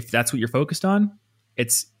emotionally, if that's what you're focused on,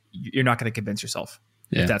 you're not going to convince yourself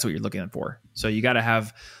if that's what you're looking for. So you got to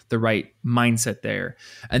have the right mindset there.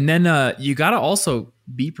 And then you got to also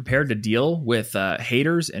be prepared to deal with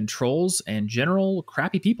haters and trolls and general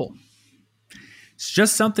crappy people. It's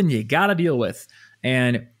just something you got to deal with.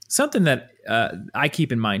 And something that I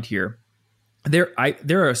keep in mind here, there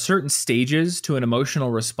are certain stages to an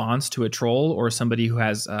emotional response to a troll or somebody who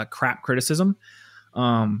has crap criticism.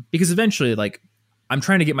 Because eventually, like, I'm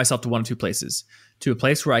trying to get myself to one of two places: to a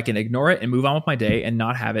place where I can ignore it and move on with my day and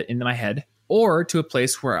not have it into my head, or to a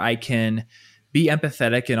place where I can be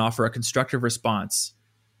empathetic and offer a constructive response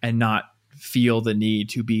and not feel the need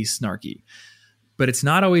to be snarky. But it's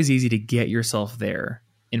not always easy to get yourself there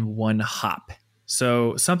in one hop.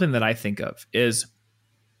 So something that I think of is,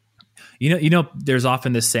 there's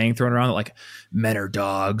often this saying thrown around that like men are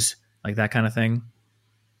dogs, like that kind of thing.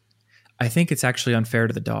 I think it's actually unfair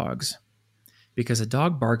to the dogs, because a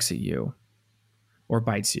dog barks at you or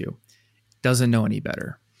bites you, doesn't know any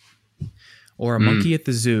better. Or a monkey at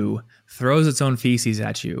the zoo throws its own feces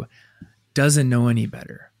at you, doesn't know any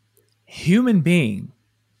better. Human being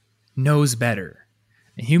knows better.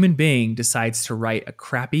 A human being decides to write a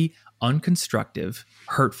crappy, unconstructive,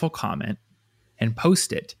 hurtful comment and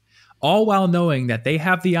post it, all while knowing that they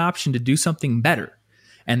have the option to do something better,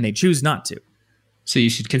 and they choose not to. So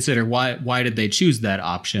you should consider why did they choose that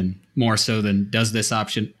option more so than does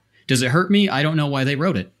it hurt me? I don't know why they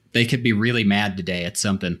wrote it. They could be really mad today at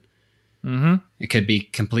something. Mm-hmm. It could be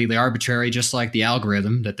completely arbitrary, just like the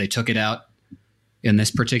algorithm that they took it out in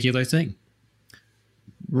this particular thing.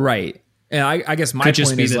 Right. And I guess my point is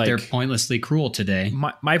like... Could just be that they're pointlessly cruel today.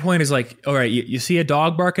 My point is like, all right, you see a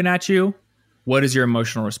dog barking at you, what is your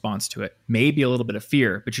emotional response to it? Maybe a little bit of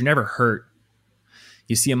fear, but you're never hurt.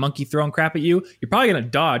 You see a monkey throwing crap at you, you're probably going to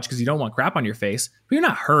dodge because you don't want crap on your face, but you're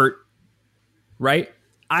not hurt, right?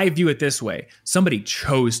 I view it this way. Somebody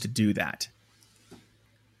chose to do that.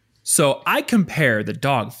 So I compare the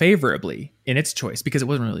dog favorably in its choice because it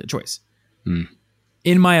wasn't really a choice.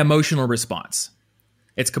 In my emotional response.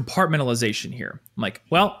 It's compartmentalization here. I'm like,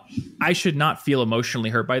 well, I should not feel emotionally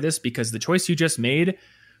hurt by this because the choice you just made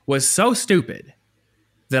was so stupid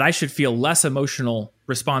that I should feel less emotional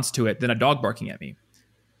response to it than a dog barking at me.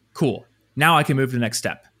 Cool. Now I can move to the next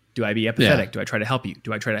step. Do I be empathetic? Yeah. Do I try to help you?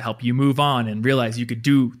 Do I try to help you move on and realize you could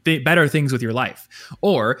do better things with your life?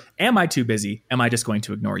 Or am I too busy? Am I just going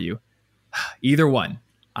to ignore you? Either one.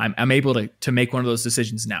 I'm able to make one of those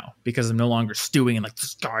decisions now because I'm no longer stewing and like,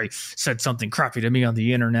 this guy said something crappy to me on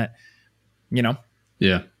the internet. You know?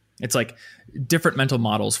 Yeah. It's like different mental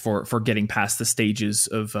models for getting past the stages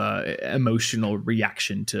of emotional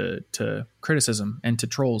reaction to criticism and to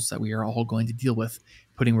trolls that we are all going to deal with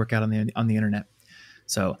putting work out on the internet.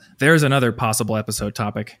 So there's another possible episode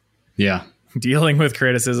topic. Yeah. Dealing with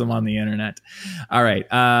criticism on the internet. All right.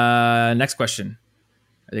 Next question.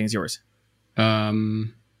 I think it's yours.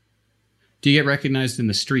 Do you get recognized in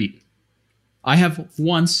the street? I have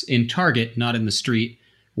once in Target, not in the street,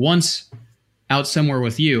 once out somewhere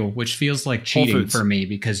with you, which feels like cheating for me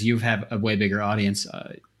because you have a way bigger audience.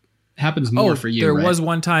 Happens more for you, there right? was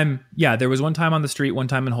one time. Yeah, there was one time on the street, one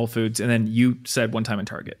time in Whole Foods, and then you said one time in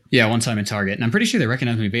Target. Yeah, one time in Target. And I'm pretty sure they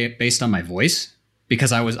recognized me based on my voice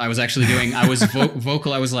because I was actually doing, I was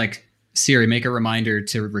vocal. I was like, Siri, make a reminder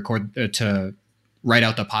to record, to write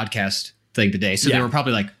out the podcast thing today. So they were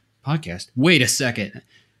probably like, podcast? Wait a second.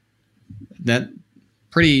 That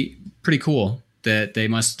pretty cool that they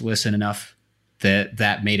must listen enough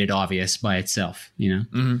that made it obvious by itself, you know?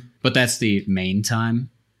 Mm-hmm. But that's the main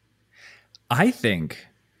time. I think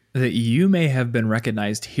that you may have been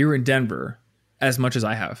recognized here in Denver as much as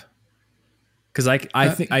I have. Because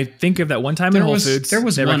I think of that one time in Whole Foods. There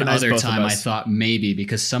was one other time I thought maybe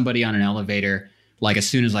because somebody on an elevator, like as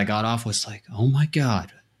soon as I got off, was like, oh my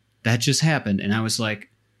God, that just happened. And I was like,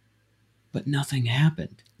 but nothing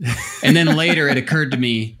happened. And then later it occurred to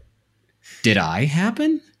me, did I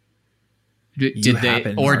happen?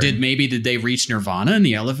 Did they reach Nirvana in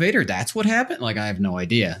the elevator? That's what happened? Like, I have no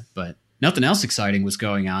idea, but nothing else exciting was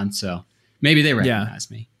going on. So maybe they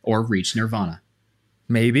recognized me or reached Nirvana.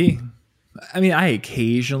 Maybe. I mean, I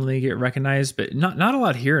occasionally get recognized, but not a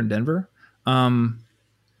lot here in Denver.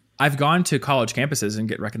 I've gone to college campuses and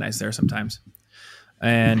get recognized there sometimes.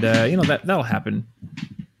 And, that'll happen.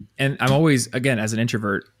 And I'm always, again, as an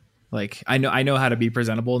introvert, like I know how to be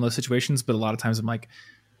presentable in those situations, but a lot of times I'm like,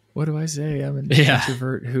 what do I say? I'm an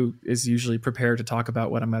introvert who is usually prepared to talk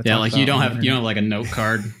about what I'm going to talk about. Yeah, like you don't have like a note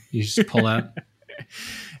card you just pull out.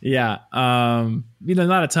 Yeah.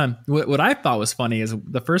 Not a ton. What I thought was funny is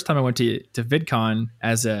the first time I went to VidCon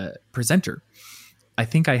as a presenter, I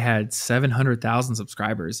think I had 700,000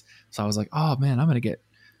 subscribers. So I was like, oh man, I'm going to get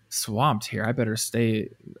swamped here. I better stay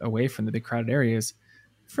away from the big crowded areas.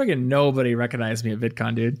 Friggin' nobody recognized me at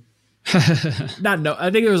VidCon, dude. I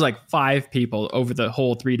think it was like 5 people over the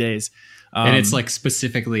whole 3 days. And it's like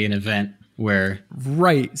specifically an event where...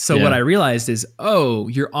 Right. So what I realized is,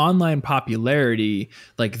 your online popularity,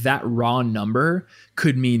 like that raw number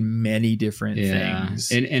could mean many different things.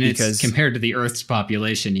 And it's compared to the Earth's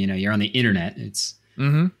population, you're on the internet. It's...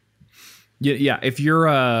 Mm-hmm. Yeah. If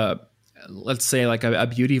you're let's say like a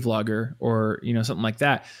beauty vlogger or, something like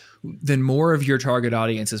that, then more of your target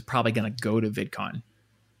audience is probably going to go to VidCon.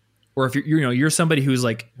 Or if you're somebody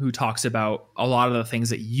who talks about a lot of the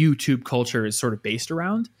things that YouTube culture is sort of based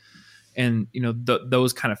around, and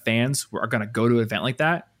those kind of fans are going to go to an event like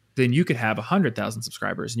that, then you could have 100,000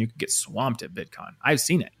 subscribers and you could get swamped at VidCon. I've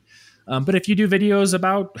seen it. But if you do videos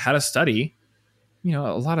about how to study, a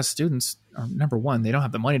lot of students are, number one, they don't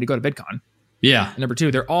have the money to go to VidCon. Yeah. And number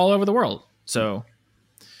two, they're all over the world. So,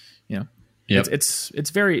 it's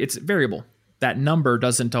variable. That number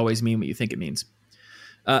doesn't always mean what you think it means.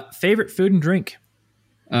 Favorite food and drink?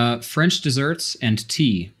 French desserts and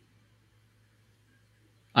tea.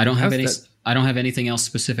 I don't have anything else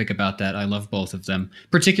specific about that. I love both of them,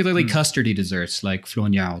 particularly custardy desserts like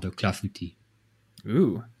flognard or clafoutis.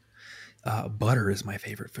 Ooh, butter is my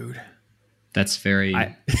favorite food. That's very.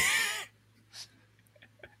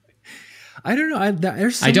 I don't know.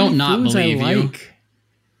 There's so I don't many not foods believe I you. like.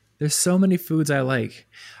 There's so many foods I like.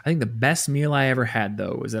 I think the best meal I ever had,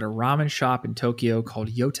 though, was at a ramen shop in Tokyo called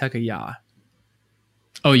Yotekaya.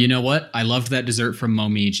 Oh, you know what? I loved that dessert from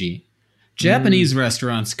Momiji. Japanese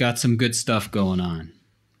restaurants got some good stuff going on.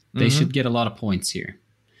 They should get a lot of points here.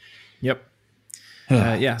 Yep.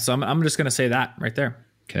 So I'm just going to say that right there.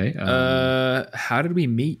 Okay. How did we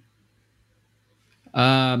meet?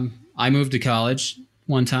 I moved to college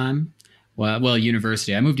one time. Well,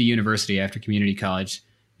 university. I moved to university after community college,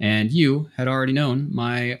 and you had already known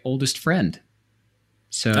my oldest friend.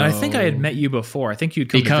 So and I think I had met you before. I think you'd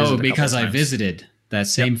come to visit because I visited that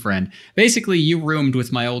same friend. Basically, you roomed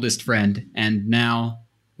with my oldest friend, and now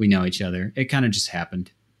we know each other. It kind of just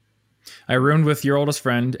happened. I roomed with your oldest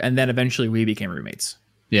friend, and then eventually we became roommates.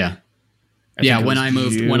 Yeah. When I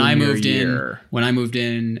moved in,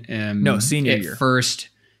 senior year. At first,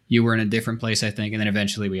 you were in a different place, I think, and then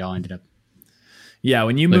eventually we all ended up. Yeah,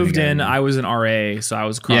 when you moved in, I was an RA, so I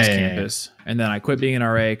was cross campus, and then I quit being an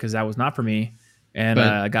RA because that was not for me, and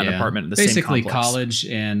I got an apartment in the same complex. Basically, college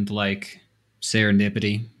and like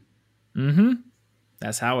serendipity. Mm-hmm.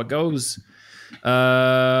 That's how it goes.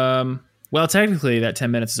 Well, technically, that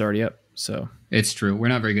 10 minutes is already up, so it's true. We're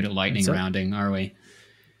not very good at lightning rounding, are we?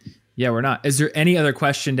 Yeah, we're not. Is there any other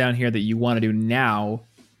question down here that you want to do now,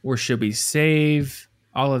 or should we save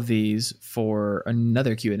all of these for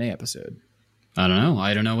another Q&A episode? I don't know.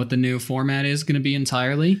 I don't know what the new format is going to be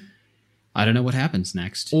entirely. I don't know what happens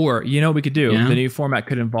next. Or, you know what we could do? Yeah. The new format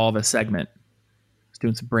could involve a segment. Just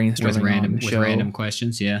doing some brainstorming with random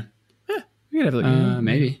questions, yeah. We could have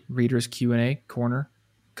maybe. Reader's Q&A corner.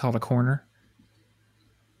 Call it a corner.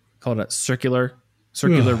 Call it a circular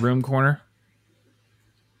room corner.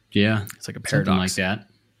 Yeah. It's like a paradox. Something like that.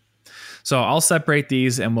 So I'll separate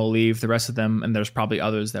these and we'll leave the rest of them. And there's probably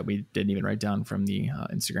others that we didn't even write down from the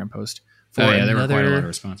Instagram post. There were quite a lot of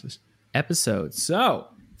responses. Episode. So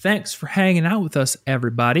thanks for hanging out with us,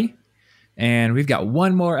 everybody. And we've got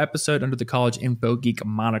one more episode under the College Info Geek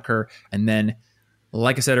moniker. And then,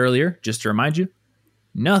 like I said earlier, just to remind you,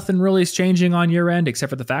 nothing really is changing on your end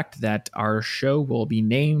except for the fact that our show will be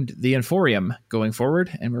named The Inforium going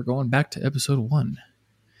forward. And we're going back to episode 1.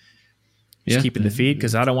 Just keeping the feed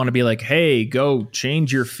because I don't want to be like, hey, go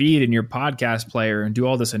change your feed in your podcast player and do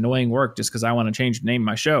all this annoying work just because I want to change the name of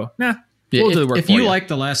my show. Nah. If you like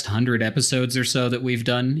the last 100 episodes or so that we've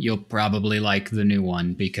done, you'll probably like the new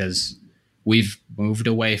one because we've moved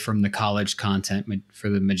away from the college content for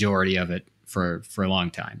the majority of it for a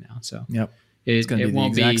long time now. So it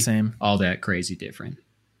won't be same. All that crazy different.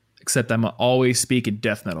 Except I'm always speak in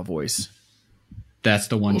death metal voice. That's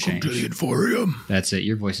the one change. Welcome to the Inforium. That's it.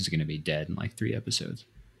 Your voice is going to be dead in like 3 episodes.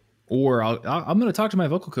 Or I'm going to talk to my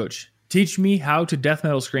vocal coach. Teach me how to death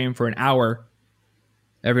metal scream for an hour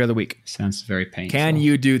every other week. Sounds very painful. Can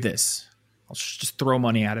you do this? I'll just throw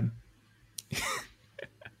money at him.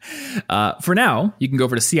 For now, you can go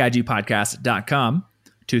over to CIGpodcast.com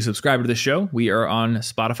to subscribe to the show. We are on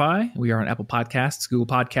Spotify. We are on Apple Podcasts, Google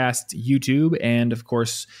Podcasts, YouTube, and of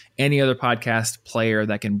course, any other podcast player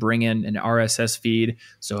that can bring in an RSS feed.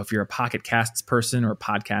 So if you're a Pocket Casts person or a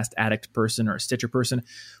Podcast Addict person or a Stitcher person,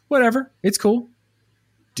 whatever, it's cool.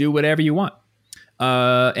 Do whatever you want.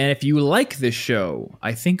 And if you like this show,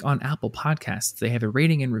 I think on Apple Podcasts, they have a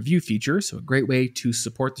rating and review feature. So a great way to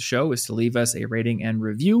support the show is to leave us a rating and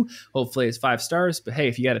review. Hopefully it's 5 stars. But hey,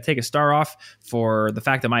 if you got to take a star off for the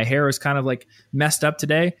fact that my hair is kind of like messed up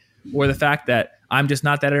today, or the fact that I'm just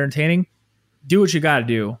not that entertaining, do what you got to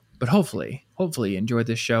do. But hopefully you enjoyed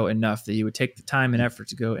this show enough that you would take the time and effort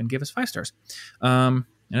to go and give us 5 stars. And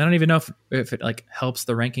I don't even know if it like helps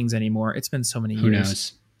the rankings anymore. It's been so many years. Who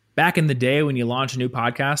knows? Back in the day when you launch a new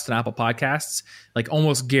podcast on Apple Podcasts, like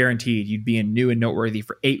almost guaranteed you'd be in new and noteworthy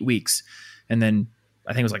for 8 weeks. And then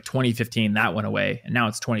I think it was like 2015, that went away. And now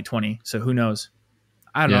it's 2020. So who knows?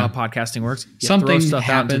 I don't know how podcasting works. Something throw stuff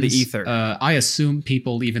happens, out into the ether. I assume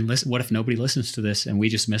people even listen. What if nobody listens to this and we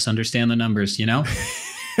just misunderstand the numbers, you know?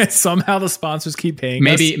 Somehow the sponsors keep paying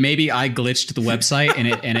us. Maybe I glitched the website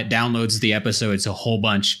and it downloads the episodes a whole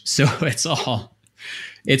bunch. So it's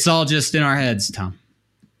all just in our heads, Tom.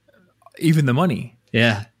 Even the money.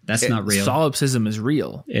 Yeah, that's not real. Solipsism is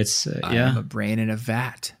real. It's, I have a brain in a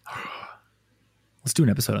vat. Let's do an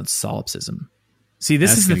episode on solipsism. See,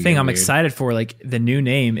 this is the thing I'm excited for. Like the new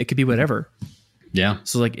name, it could be whatever. Yeah.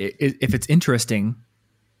 So like if it's interesting,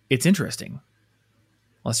 it's interesting.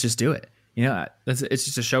 Let's just do it. You know, it's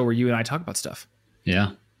just a show where you and I talk about stuff.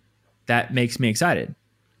 Yeah. That makes me excited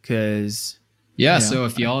because... Yeah, so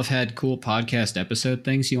if y'all have had cool podcast episode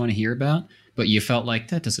things you want to hear about, but you felt like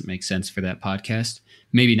that doesn't make sense for that podcast,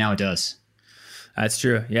 maybe now it does. That's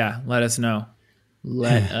true. Yeah, let us know.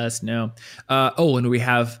 Let us know. And we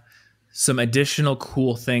have some additional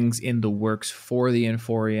cool things in the works for the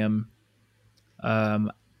Inforium. I'm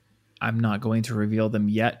not going to reveal them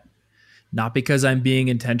yet not because I'm being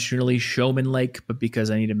intentionally showman-like, but because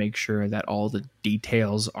I need to make sure that all the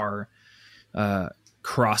details are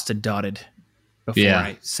crossed and dotted before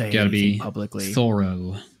I say anything publicly.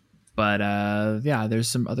 Thorough. But there's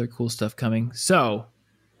some other cool stuff coming. So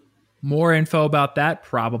more info about that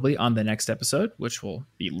probably on the next episode, which will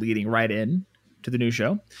be leading right in to the new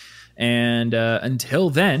show. And until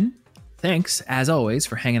then, thanks as always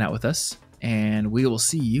for hanging out with us. And we will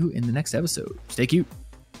see you in the next episode. Stay cute.